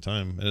Steam all the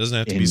time. It doesn't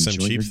have to be some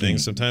cheap thing.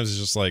 Sometimes it's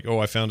just like,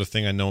 I found a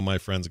thing I know my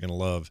friend's going to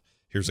love.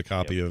 Here's a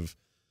copy of,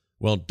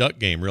 Duck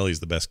Game really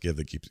is the best gift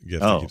that keeps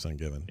on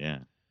giving. Yeah.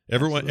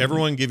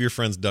 Everyone give your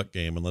friends Duck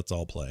Game and let's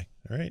all play.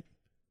 All right?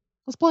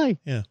 Let's play.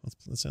 Yeah,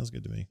 that sounds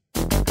good to me.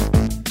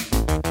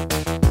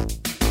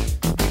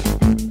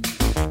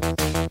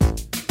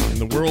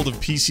 In the world of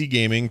PC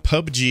gaming,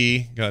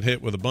 PUBG got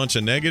hit with a bunch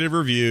of negative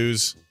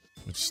reviews,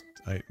 which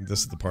this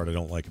is the part I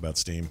don't like about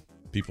Steam.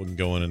 People can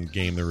go in and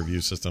game the review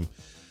system.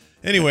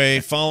 Anyway,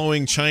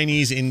 following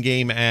Chinese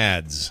in-game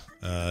ads.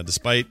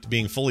 Despite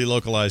being fully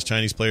localized,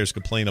 Chinese players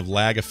complain of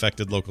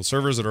lag-affected local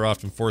servers that are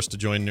often forced to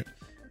join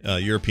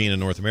European and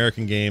North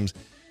American games.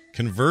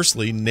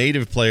 Conversely,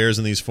 native players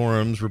in these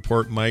forums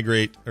report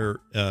migrant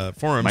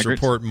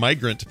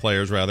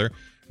players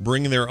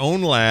bring their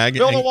own lag.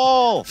 Build a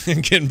wall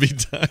and can be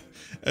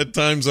at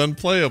times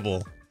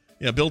unplayable.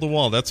 Yeah, build a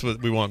wall. That's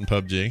what we want in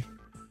PUBG.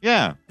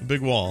 Yeah, a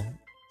big wall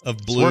of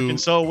blue. It's working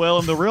so well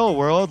in the real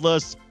world.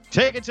 Let's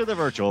take it to the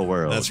virtual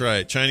world. That's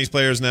right. Chinese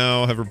players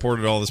now have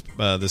reported all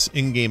this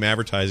in-game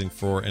advertising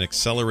for an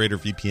accelerator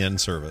VPN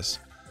service.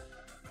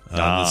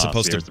 It's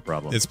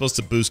supposed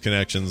to boost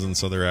connections, and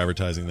so they're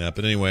advertising that.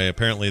 But anyway,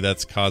 apparently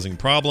that's causing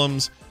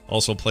problems.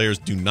 Also, players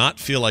do not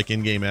feel like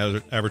in-game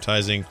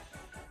advertising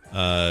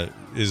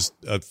is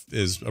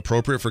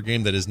appropriate for a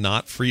game that is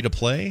not free to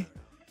play.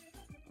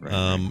 Right.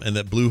 And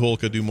that Bluehole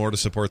could do more to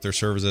support their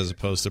service as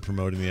opposed to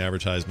promoting the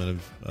advertisement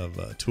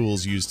of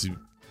tools used to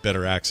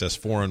better access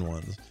foreign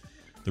ones.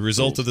 The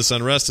result of this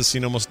unrest has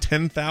seen almost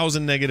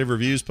 10,000 negative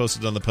reviews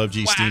posted on the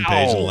PUBG Steam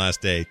page in the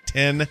last day.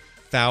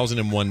 10,000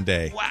 in one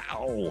day.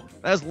 Wow.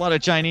 That's a lot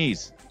of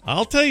Chinese.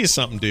 I'll tell you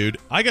something, dude.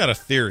 I got a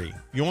theory.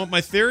 You want my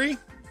theory?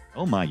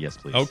 Oh, my, yes,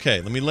 please. Okay,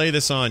 let me lay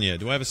this on you.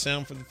 Do I have a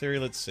sound for the theory?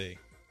 Let's see.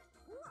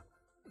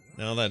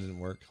 No, that didn't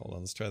work. Hold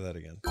on, let's try that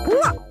again. All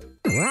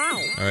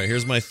right,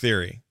 here's my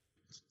theory.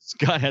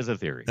 Scott has a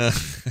theory.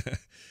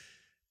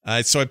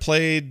 So I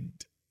played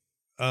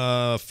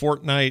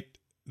Fortnite,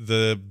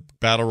 the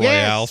Battle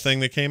Royale thing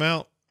that came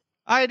out.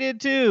 I did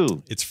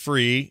too. It's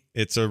free.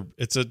 It's a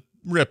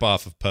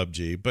rip-off of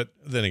PUBG, but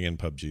then again,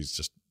 PUBG is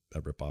just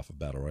a rip-off of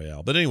Battle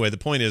Royale. But anyway, the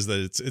point is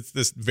that it's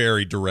this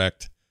very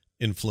direct,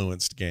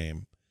 influenced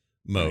game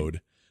mode.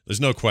 Right.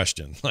 There's no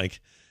question.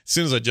 Like, as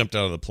soon as I jumped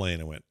out of the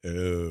plane, I went,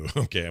 "Oh,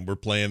 okay, we're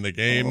playing the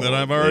game that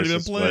I've already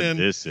been playing."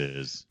 This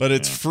is, but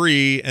it's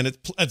free, and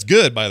it's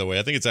good. By the way,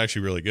 I think it's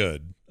actually really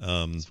good.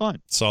 It's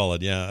fun,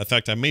 solid. Yeah, in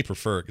fact, I may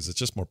prefer it because it's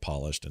just more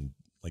polished and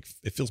like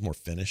it feels more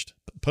finished.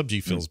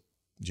 PUBG feels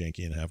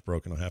janky and half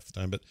broken half the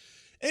time. But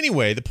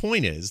anyway, the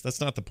point is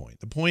that's not the point.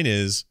 The point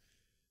is,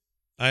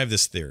 I have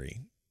this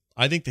theory.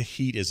 I think the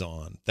heat is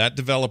on. That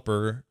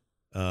developer,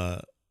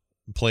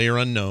 Player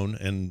Unknown,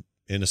 and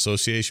in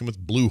association with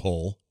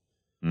Bluehole.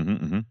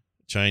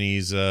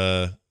 Chinese,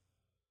 or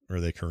are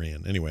they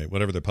Korean? Anyway,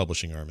 whatever their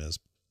publishing arm is.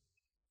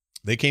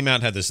 They came out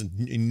and had this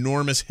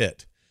enormous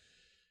hit.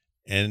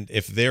 And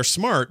if they're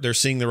smart, they're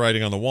seeing the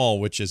writing on the wall,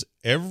 which is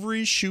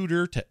every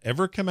shooter to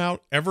ever come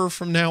out ever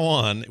from now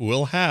on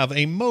will have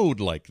a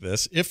mode like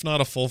this, if not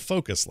a full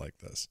focus like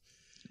this.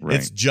 Right.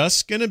 It's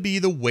just going to be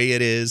the way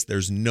it is.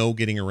 There's no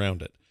getting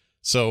around it.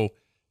 So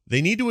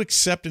they need to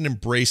accept and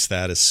embrace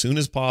that as soon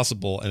as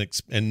possible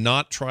and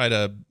not try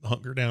to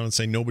hunker down and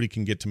say nobody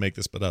can get to make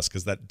this but us,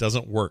 because that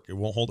doesn't work. It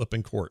won't hold up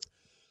in court.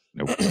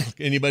 Nope.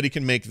 Anybody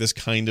can make this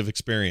kind of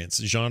experience.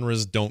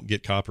 Genres don't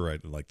get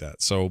copyrighted like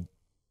that. So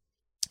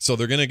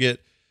they're going to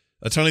get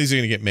a ton of these are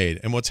going to get made.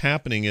 And what's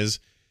happening is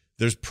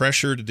there's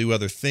pressure to do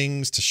other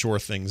things, to shore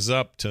things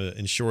up, to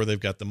ensure they've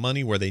got the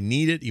money where they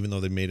need it, even though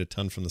they made a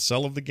ton from the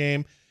sell of the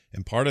game.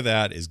 And part of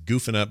that is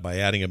goofing up by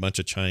adding a bunch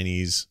of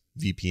Chinese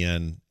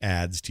VPN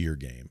ads to your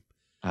game.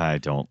 I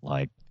don't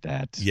like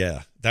that.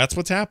 Yeah, that's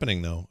what's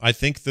happening, though. I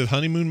think the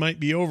honeymoon might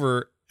be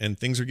over, and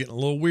things are getting a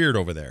little weird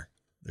over there.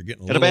 They're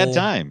getting a bad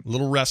time, a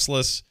little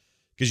restless,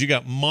 because you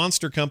got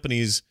monster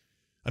companies.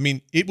 I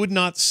mean, it would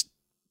not.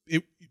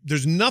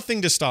 There's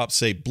nothing to stop,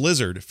 say,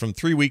 Blizzard from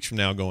 3 weeks from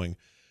now going,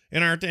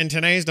 in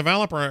today's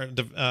developer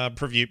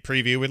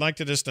preview, we'd like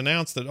to just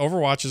announce that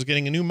Overwatch is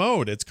getting a new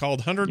mode. It's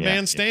called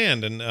 100-Man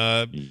Stand, and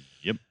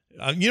yep.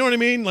 You know what I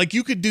mean? Like,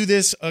 you could do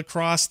this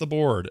across the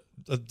board.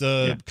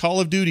 The Call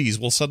of Duties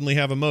will suddenly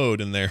have a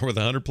mode in there with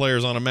 100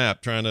 players on a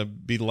map trying to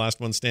be the last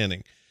one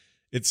standing.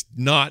 It's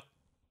not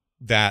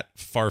that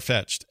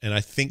far-fetched, and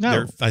I think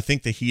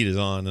the heat is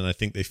on, and I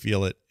think they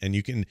feel it,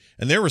 and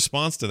their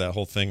response to that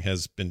whole thing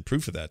has been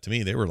proof of that. To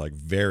me, they were like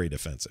very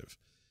defensive.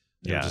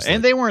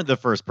 They weren't the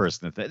first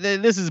person.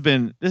 This is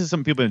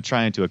something people have been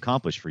trying to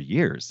accomplish for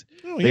years.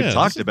 They've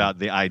talked about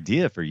the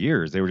idea for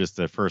years. They were just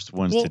the first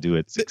ones to do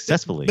it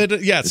successfully.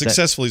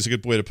 Successfully is a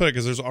good way to put it,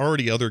 because there's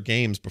already other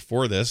games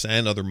before this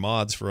and other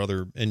mods for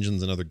other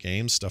engines and other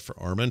games, stuff for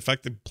Arma. In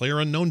fact, the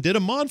PlayerUnknown did a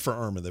mod for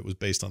Arma that was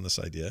based on this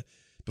idea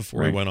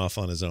before he went off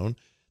on his own,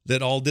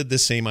 that all did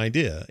this same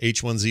idea.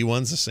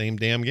 H1Z1's the same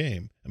damn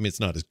game. I mean, it's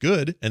not as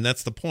good, and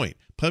that's the point.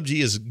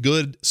 PUBG is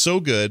good,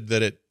 so good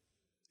that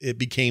it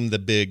became the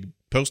big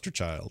poster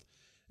child,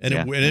 and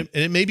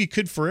it maybe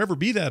could forever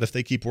be that if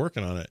they keep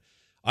working on it.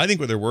 I think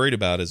what they're worried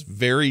about is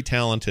very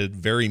talented,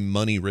 very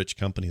money-rich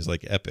companies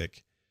like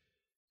Epic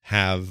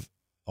have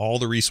all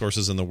the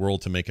resources in the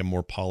world to make a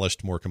more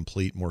polished, more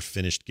complete, more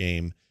finished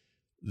game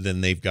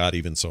than they've got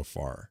even so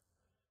far.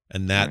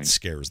 And that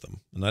scares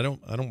them. And I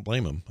don't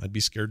blame them. I'd be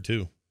scared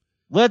too.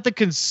 Let the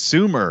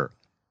consumer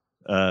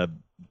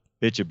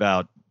bitch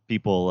about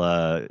people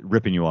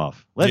ripping you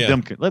off. Let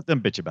them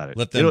bitch about it.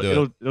 Let them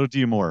do it. It'll do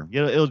you more.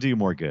 It'll do you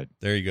more good.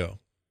 There you go.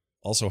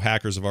 Also,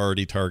 hackers have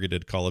already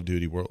targeted Call of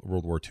Duty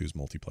World War II's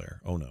multiplayer.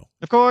 Oh no.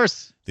 Of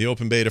course. The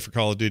open beta for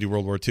Call of Duty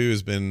World War II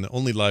has been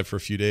only live for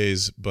a few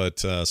days,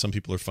 but some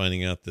people are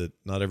finding out that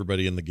not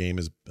everybody in the game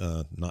is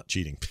not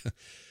cheating.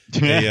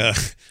 A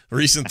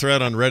recent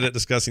thread on Reddit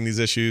discussing these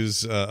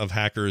issues of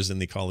hackers in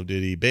the Call of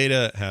Duty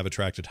beta have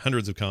attracted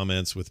hundreds of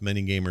comments, with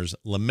many gamers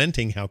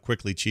lamenting how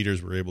quickly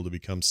cheaters were able to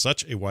become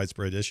such a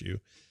widespread issue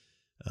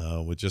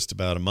with just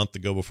about a month to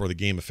go before the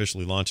game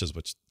officially launches,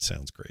 which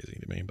sounds crazy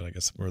to me, but I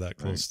guess we're that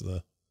close to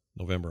the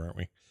November, aren't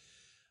we?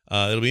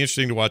 It'll be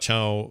interesting to watch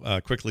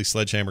how quickly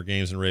Sledgehammer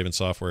Games and Raven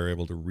Software are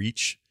able to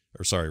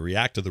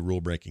react to the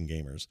rule-breaking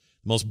gamers.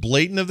 The most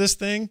blatant of this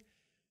thing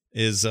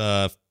is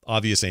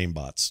obvious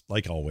aimbots,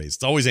 like always.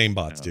 It's always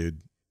aimbots,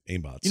 dude.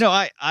 Aimbots.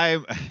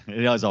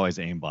 It was always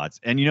aimbots.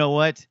 And you know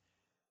what?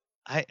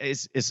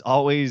 It's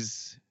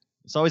always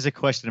a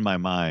question in my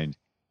mind.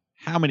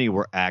 How many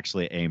were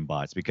actually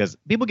aimbots? Because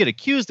people get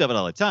accused of it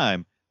all the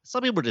time.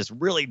 Some people are just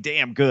really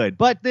damn good.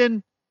 But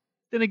then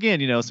again,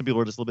 some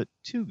people are just a little bit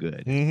too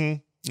good.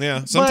 Mm-hmm.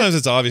 Yeah. Sometimes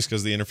it's obvious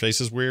because the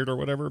interface is weird or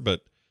whatever,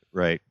 but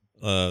right.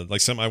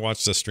 I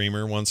watched a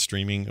streamer once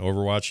streaming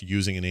Overwatch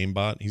using an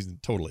aimbot. He's a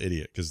total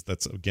idiot because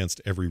that's against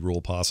every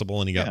rule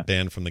possible, and he got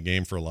banned from the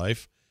game for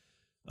life,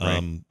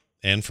 and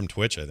from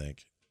Twitch, I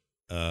think.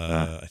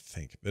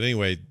 But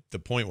anyway, the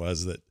point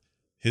was that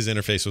his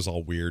interface was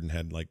all weird and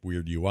had like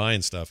weird UI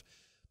and stuff.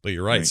 But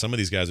you're right. Some of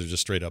these guys are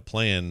just straight up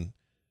playing.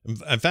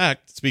 In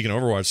fact, speaking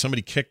of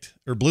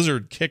Overwatch,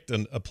 Blizzard kicked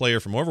a player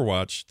from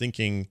Overwatch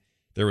thinking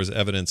there was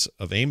evidence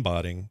of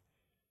aimbotting,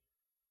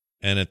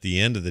 and at the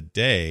end of the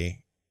day,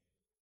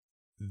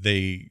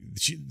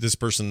 this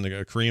person,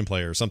 a Korean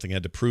player or something,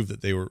 had to prove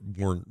that they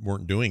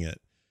weren't doing it,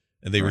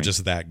 and they were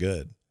just that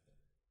good.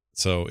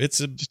 So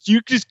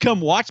you just come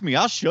watch me.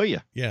 I'll show you.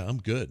 Yeah, I'm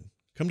good.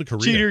 Come to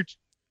Korea.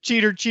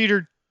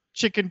 Cheater,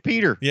 Chicken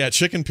Peter. Yeah,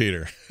 Chicken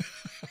Peter.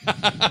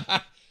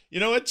 You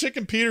know what?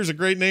 Chicken Peter's a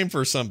great name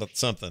for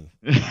something.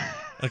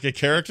 Like a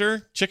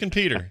character, Chicken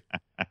Peter.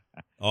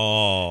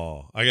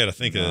 Oh, I got to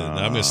think of it.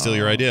 I'm going to steal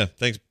your idea.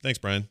 Thanks,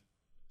 Brian.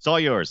 It's all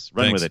yours.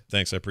 Run with it.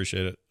 Thanks. I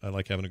appreciate it. I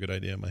like having a good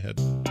idea in my head.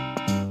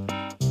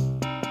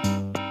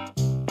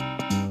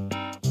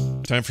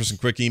 Time for some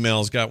quick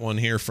emails. Got one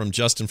here from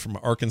Justin from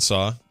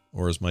Arkansas,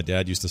 or as my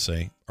dad used to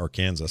say,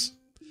 Arkansas.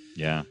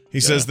 Yeah. He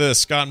says this: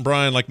 Scott and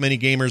Brian, like many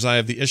gamers, I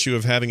have the issue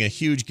of having a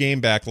huge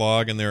game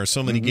backlog, and there are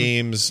so many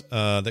games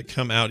that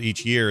come out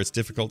each year, it's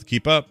difficult to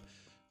keep up.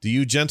 Do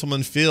you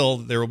gentlemen feel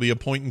that there will be a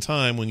point in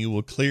time when you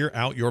will clear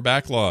out your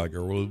backlog,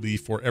 or will be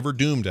forever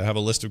doomed to have a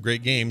list of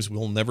great games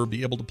we'll never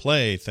be able to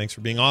play? Thanks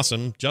for being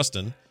awesome,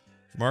 Justin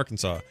from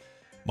Arkansas.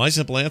 My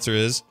simple answer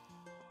is,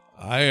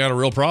 I got a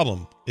real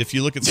problem. If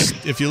you look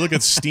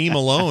at Steam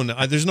alone,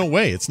 there's no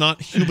way. It's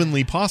not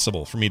humanly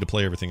possible for me to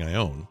play everything I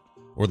own,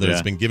 or that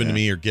it's been given to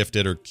me or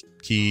gifted or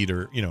keyed,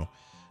 or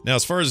Now,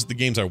 as far as the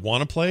games I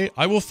want to play,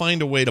 I will find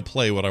a way to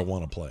play what I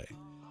want to play.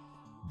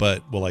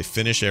 But will I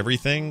finish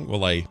everything?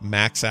 Will I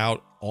max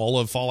out all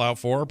of Fallout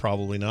 4?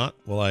 Probably not.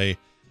 Will I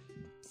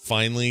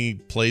finally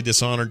play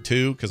Dishonored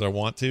 2 because I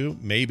want to?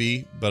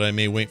 Maybe, but I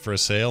may wait for a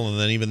sale, and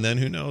then even then,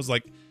 who knows?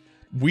 Like,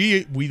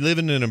 we live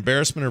in an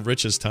embarrassment of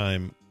riches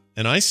time,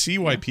 and I see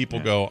why people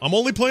go, I'm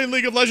only playing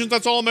League of Legends,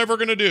 that's all I'm ever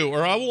going to do,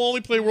 or I will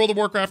only play World of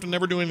Warcraft and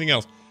never do anything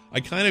else. I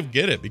kind of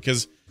get it,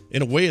 because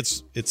in a way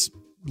it's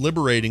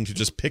liberating to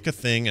just pick a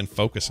thing and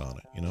focus on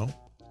it, you know?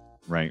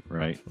 Right.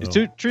 Well, It's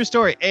true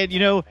story. And,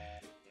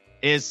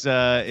 it's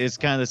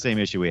kind of the same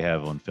issue we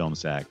have on Film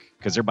Sack,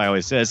 because everybody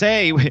always says,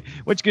 hey, what you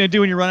going to do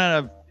when you run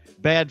out of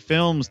bad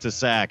films to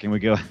sack? And we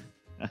go,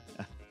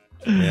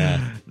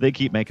 yeah, they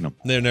keep making them.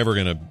 they're never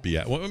going to be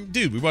at. Well,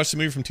 dude, we watched a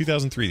movie from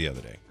 2003 the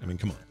other day. I mean,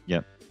 come on.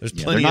 Yep. There's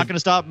Yeah, plenty they're not of- going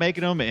to stop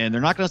making them, and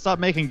they're not going to stop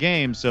making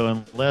games. So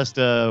unless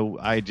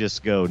I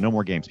just go, no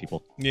more games,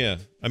 people. Yeah,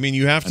 I mean,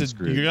 you have I'm to.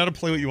 screwed. You got to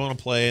play what you want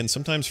to play, and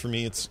sometimes for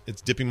me, it's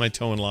dipping my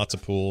toe in lots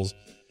of pools.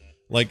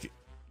 Like,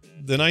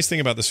 the nice thing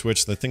about the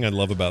Switch, the thing I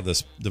love about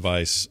this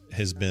device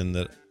has been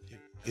that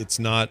it's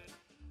not.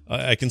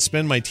 I can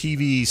spend my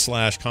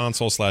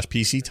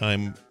TV/console/PC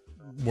time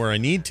where I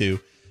need to,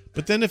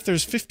 but then if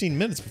there's 15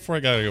 minutes before I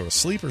gotta go to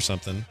sleep or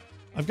something,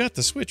 I've got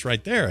the Switch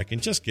right there. I can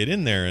just get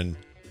in there and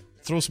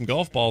throw some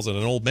golf balls at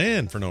an old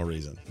man for no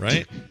reason,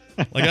 right?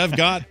 Like I've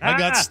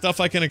got stuff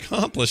I can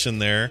accomplish in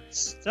there.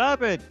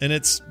 Stop it. And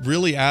it's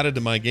really added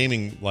to my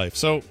gaming life.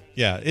 So,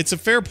 yeah, it's a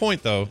fair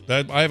point, though.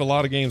 That I have a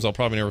lot of games I'll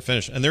probably never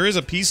finish. And there is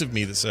a piece of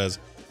me that says,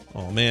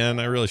 oh, man,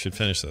 I really should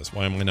finish this.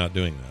 Why am I not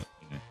doing that?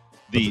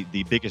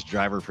 The biggest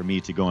driver for me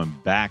to going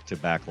back to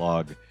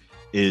backlog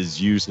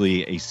is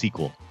usually a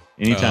sequel.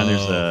 Anytime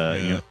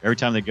there's every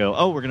time they go,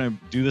 oh, we're going to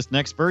do this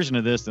next version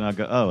of this, then I'll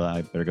go, oh,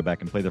 I better go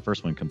back and play the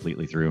first one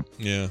completely through.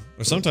 Yeah.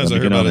 Or sometimes I Let me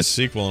hear get on about a it.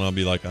 sequel, and I'll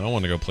be like, I don't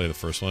want to go play the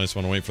first one. I just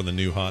want to wait for the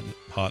new hot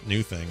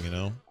new thing, you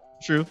know?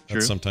 True.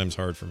 That's sometimes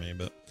hard for me,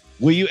 but...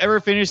 Will you ever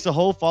finish the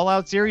whole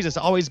Fallout series? It's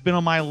always been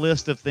on my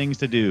list of things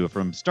to do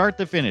from start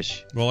to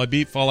finish. Well, I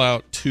beat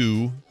Fallout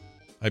 2.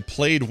 I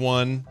played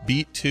 1,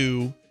 beat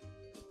 2,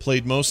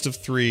 played most of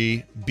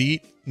 3,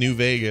 beat New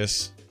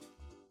Vegas,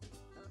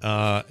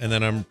 and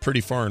then I'm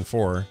pretty far in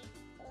 4.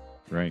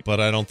 Right. But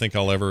I don't think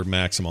I'll ever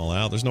max them all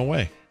out. There's no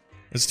way.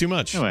 It's too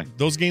much. No way.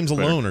 Those games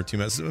alone are too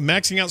much.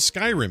 Maxing out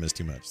Skyrim is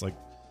too much. Like,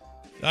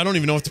 I don't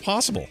even know if it's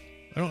possible.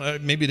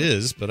 Maybe it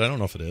is, but I don't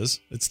know if it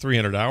is. It's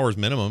 300 hours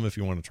minimum if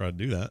you want to try to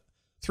do that.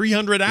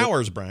 300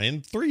 hours,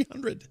 Brian.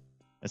 300.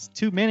 That's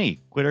too many.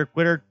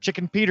 Quitter,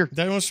 Chicken Peter.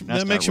 That That's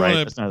makes not you right.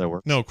 want That's to. not how that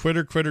works. No,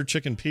 Quitter,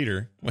 Chicken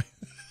Peter. No,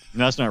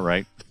 that's not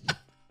right.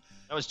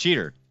 That was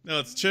Cheater. No,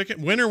 it's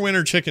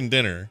winner, chicken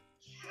dinner.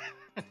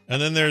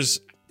 And then there's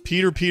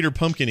Peter,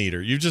 Pumpkin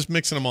Eater. You're just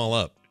mixing them all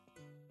up.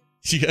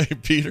 You got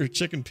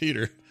Chicken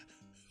Peter.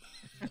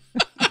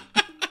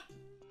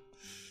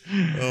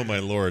 Oh, my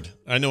Lord.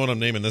 I know what I'm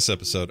naming this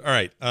episode. All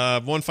right.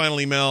 One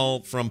final email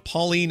from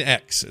Pauline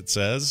X. It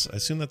says, I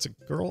assume that's a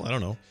girl. I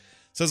don't know.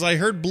 It says, I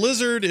heard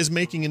Blizzard is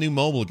making a new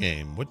mobile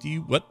game. What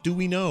do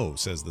we know?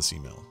 Says this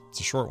email.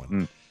 It's a short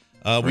one.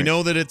 We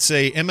know that it's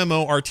a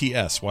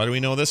MMORTS. Why do we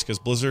know this? Because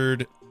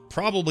Blizzard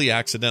probably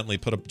accidentally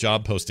put a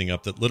job posting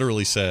up that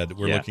literally said,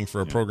 we're looking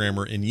for a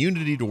programmer in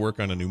Unity to work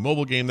on a new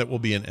mobile game that will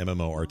be an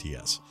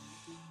MMORTS.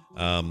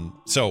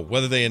 So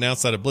whether they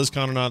announce that at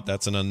BlizzCon or not,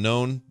 that's an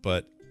unknown,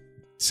 but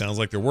sounds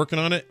like they're working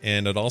on it,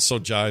 and it also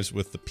jives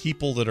with the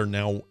people that are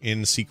now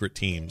in secret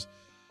teams.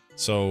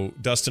 So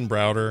Dustin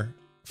Browder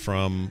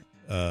from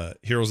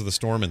Heroes of the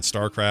Storm and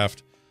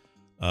StarCraft.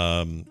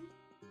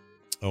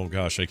 Oh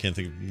gosh, I can't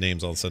think of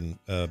names all of a sudden.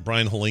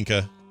 Brian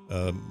Holinka,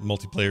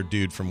 multiplayer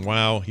dude from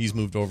WoW. He's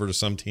moved over to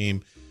some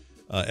team.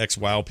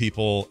 Ex-WoW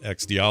people,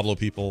 ex-Diablo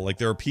people. Like,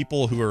 there are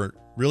people who are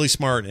really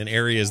smart in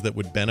areas that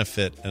would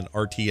benefit an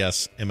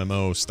RTS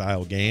MMO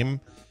style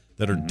game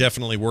that are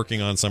definitely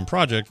working on some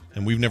project,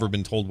 and we've never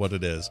been told what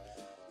it is.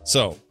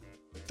 So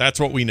that's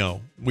what we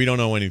know. We don't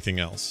know anything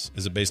else.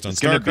 Is it based on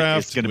StarCraft?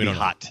 It's going to We be don't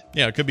know. hot.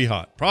 Yeah, it could be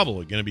hot.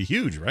 Probably going to be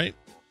huge, right?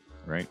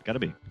 Right. Got to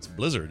be. It's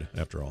Blizzard,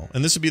 after all.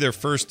 And this would be their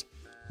first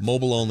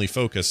mobile-only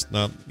focus,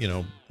 not,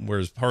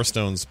 whereas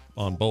Hearthstone's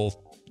on both,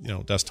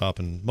 desktop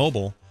and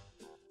mobile.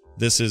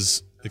 This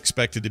is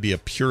expected to be a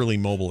purely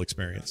mobile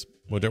experience,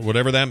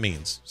 whatever that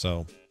means.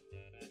 So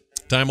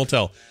time will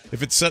tell.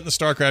 If it's set in the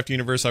StarCraft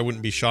universe, I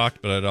wouldn't be shocked,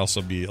 but I'd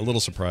also be a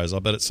little surprised. I'll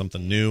bet it's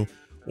something new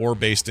or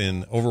based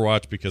in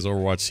Overwatch, because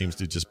Overwatch seems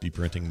to just be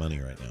printing money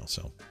right now.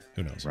 So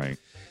who knows? Right.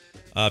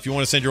 If you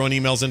want to send your own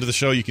emails into the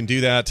show, you can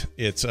do that.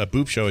 It's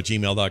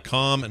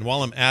boopshow@gmail.com. And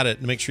while I'm at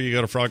it, make sure you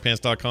go to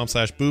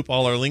frogpants.com/boop.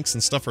 All our links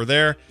and stuff are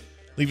there.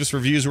 Leave us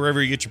reviews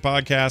wherever you get your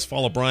podcast.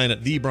 Follow Brian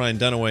at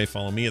 @TheBrianDunaway.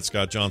 Follow me at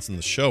Scott Johnson.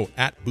 The show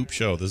at Boop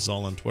Show. This is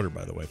all on Twitter,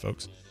 by the way,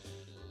 folks.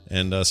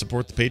 And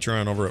support the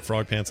Patreon over at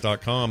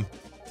frogpants.com.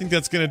 I think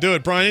that's going to do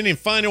it. Brian, any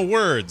final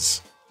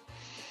words?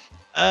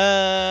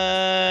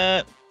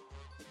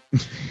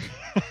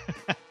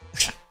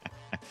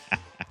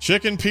 Chicken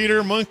Chicken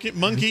Peter, monkey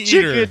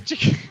eater.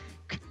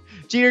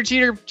 Cheater,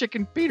 cheater,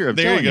 chicken Peter. I'm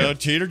There you telling go.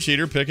 Cheater,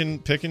 cheater,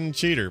 picking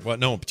cheater. What?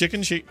 No,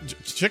 chicken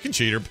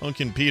cheater,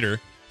 pumpkin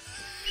Peter.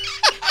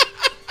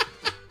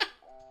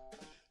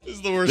 This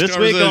is the worst This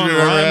week conversation on we've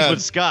ever Rhymes had.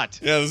 with Scott.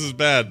 Yeah, this is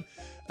bad.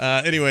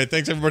 Anyway,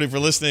 thanks everybody for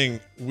listening.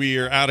 We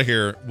are out of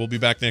here. We'll be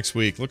back next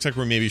week. Looks like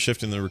we're maybe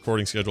shifting the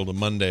recording schedule to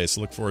Monday, so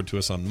look forward to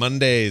us on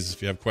Mondays.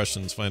 If you have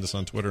questions, find us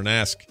on Twitter and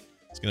ask.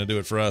 It's going to do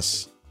it for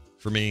us,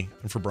 for me,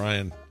 and for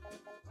Brian.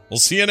 We'll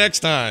see you next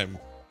time.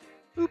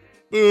 Boop.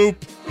 Boop.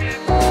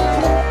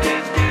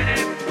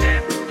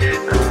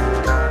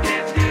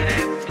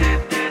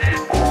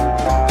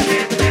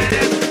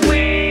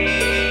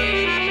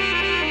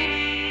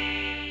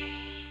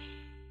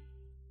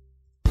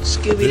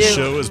 This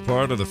show is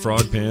part of the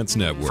Frog Pants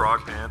Network.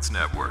 Frog Pants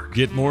Network.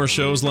 Get more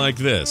shows like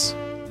this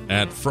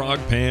at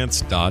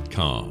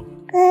frogpants.com.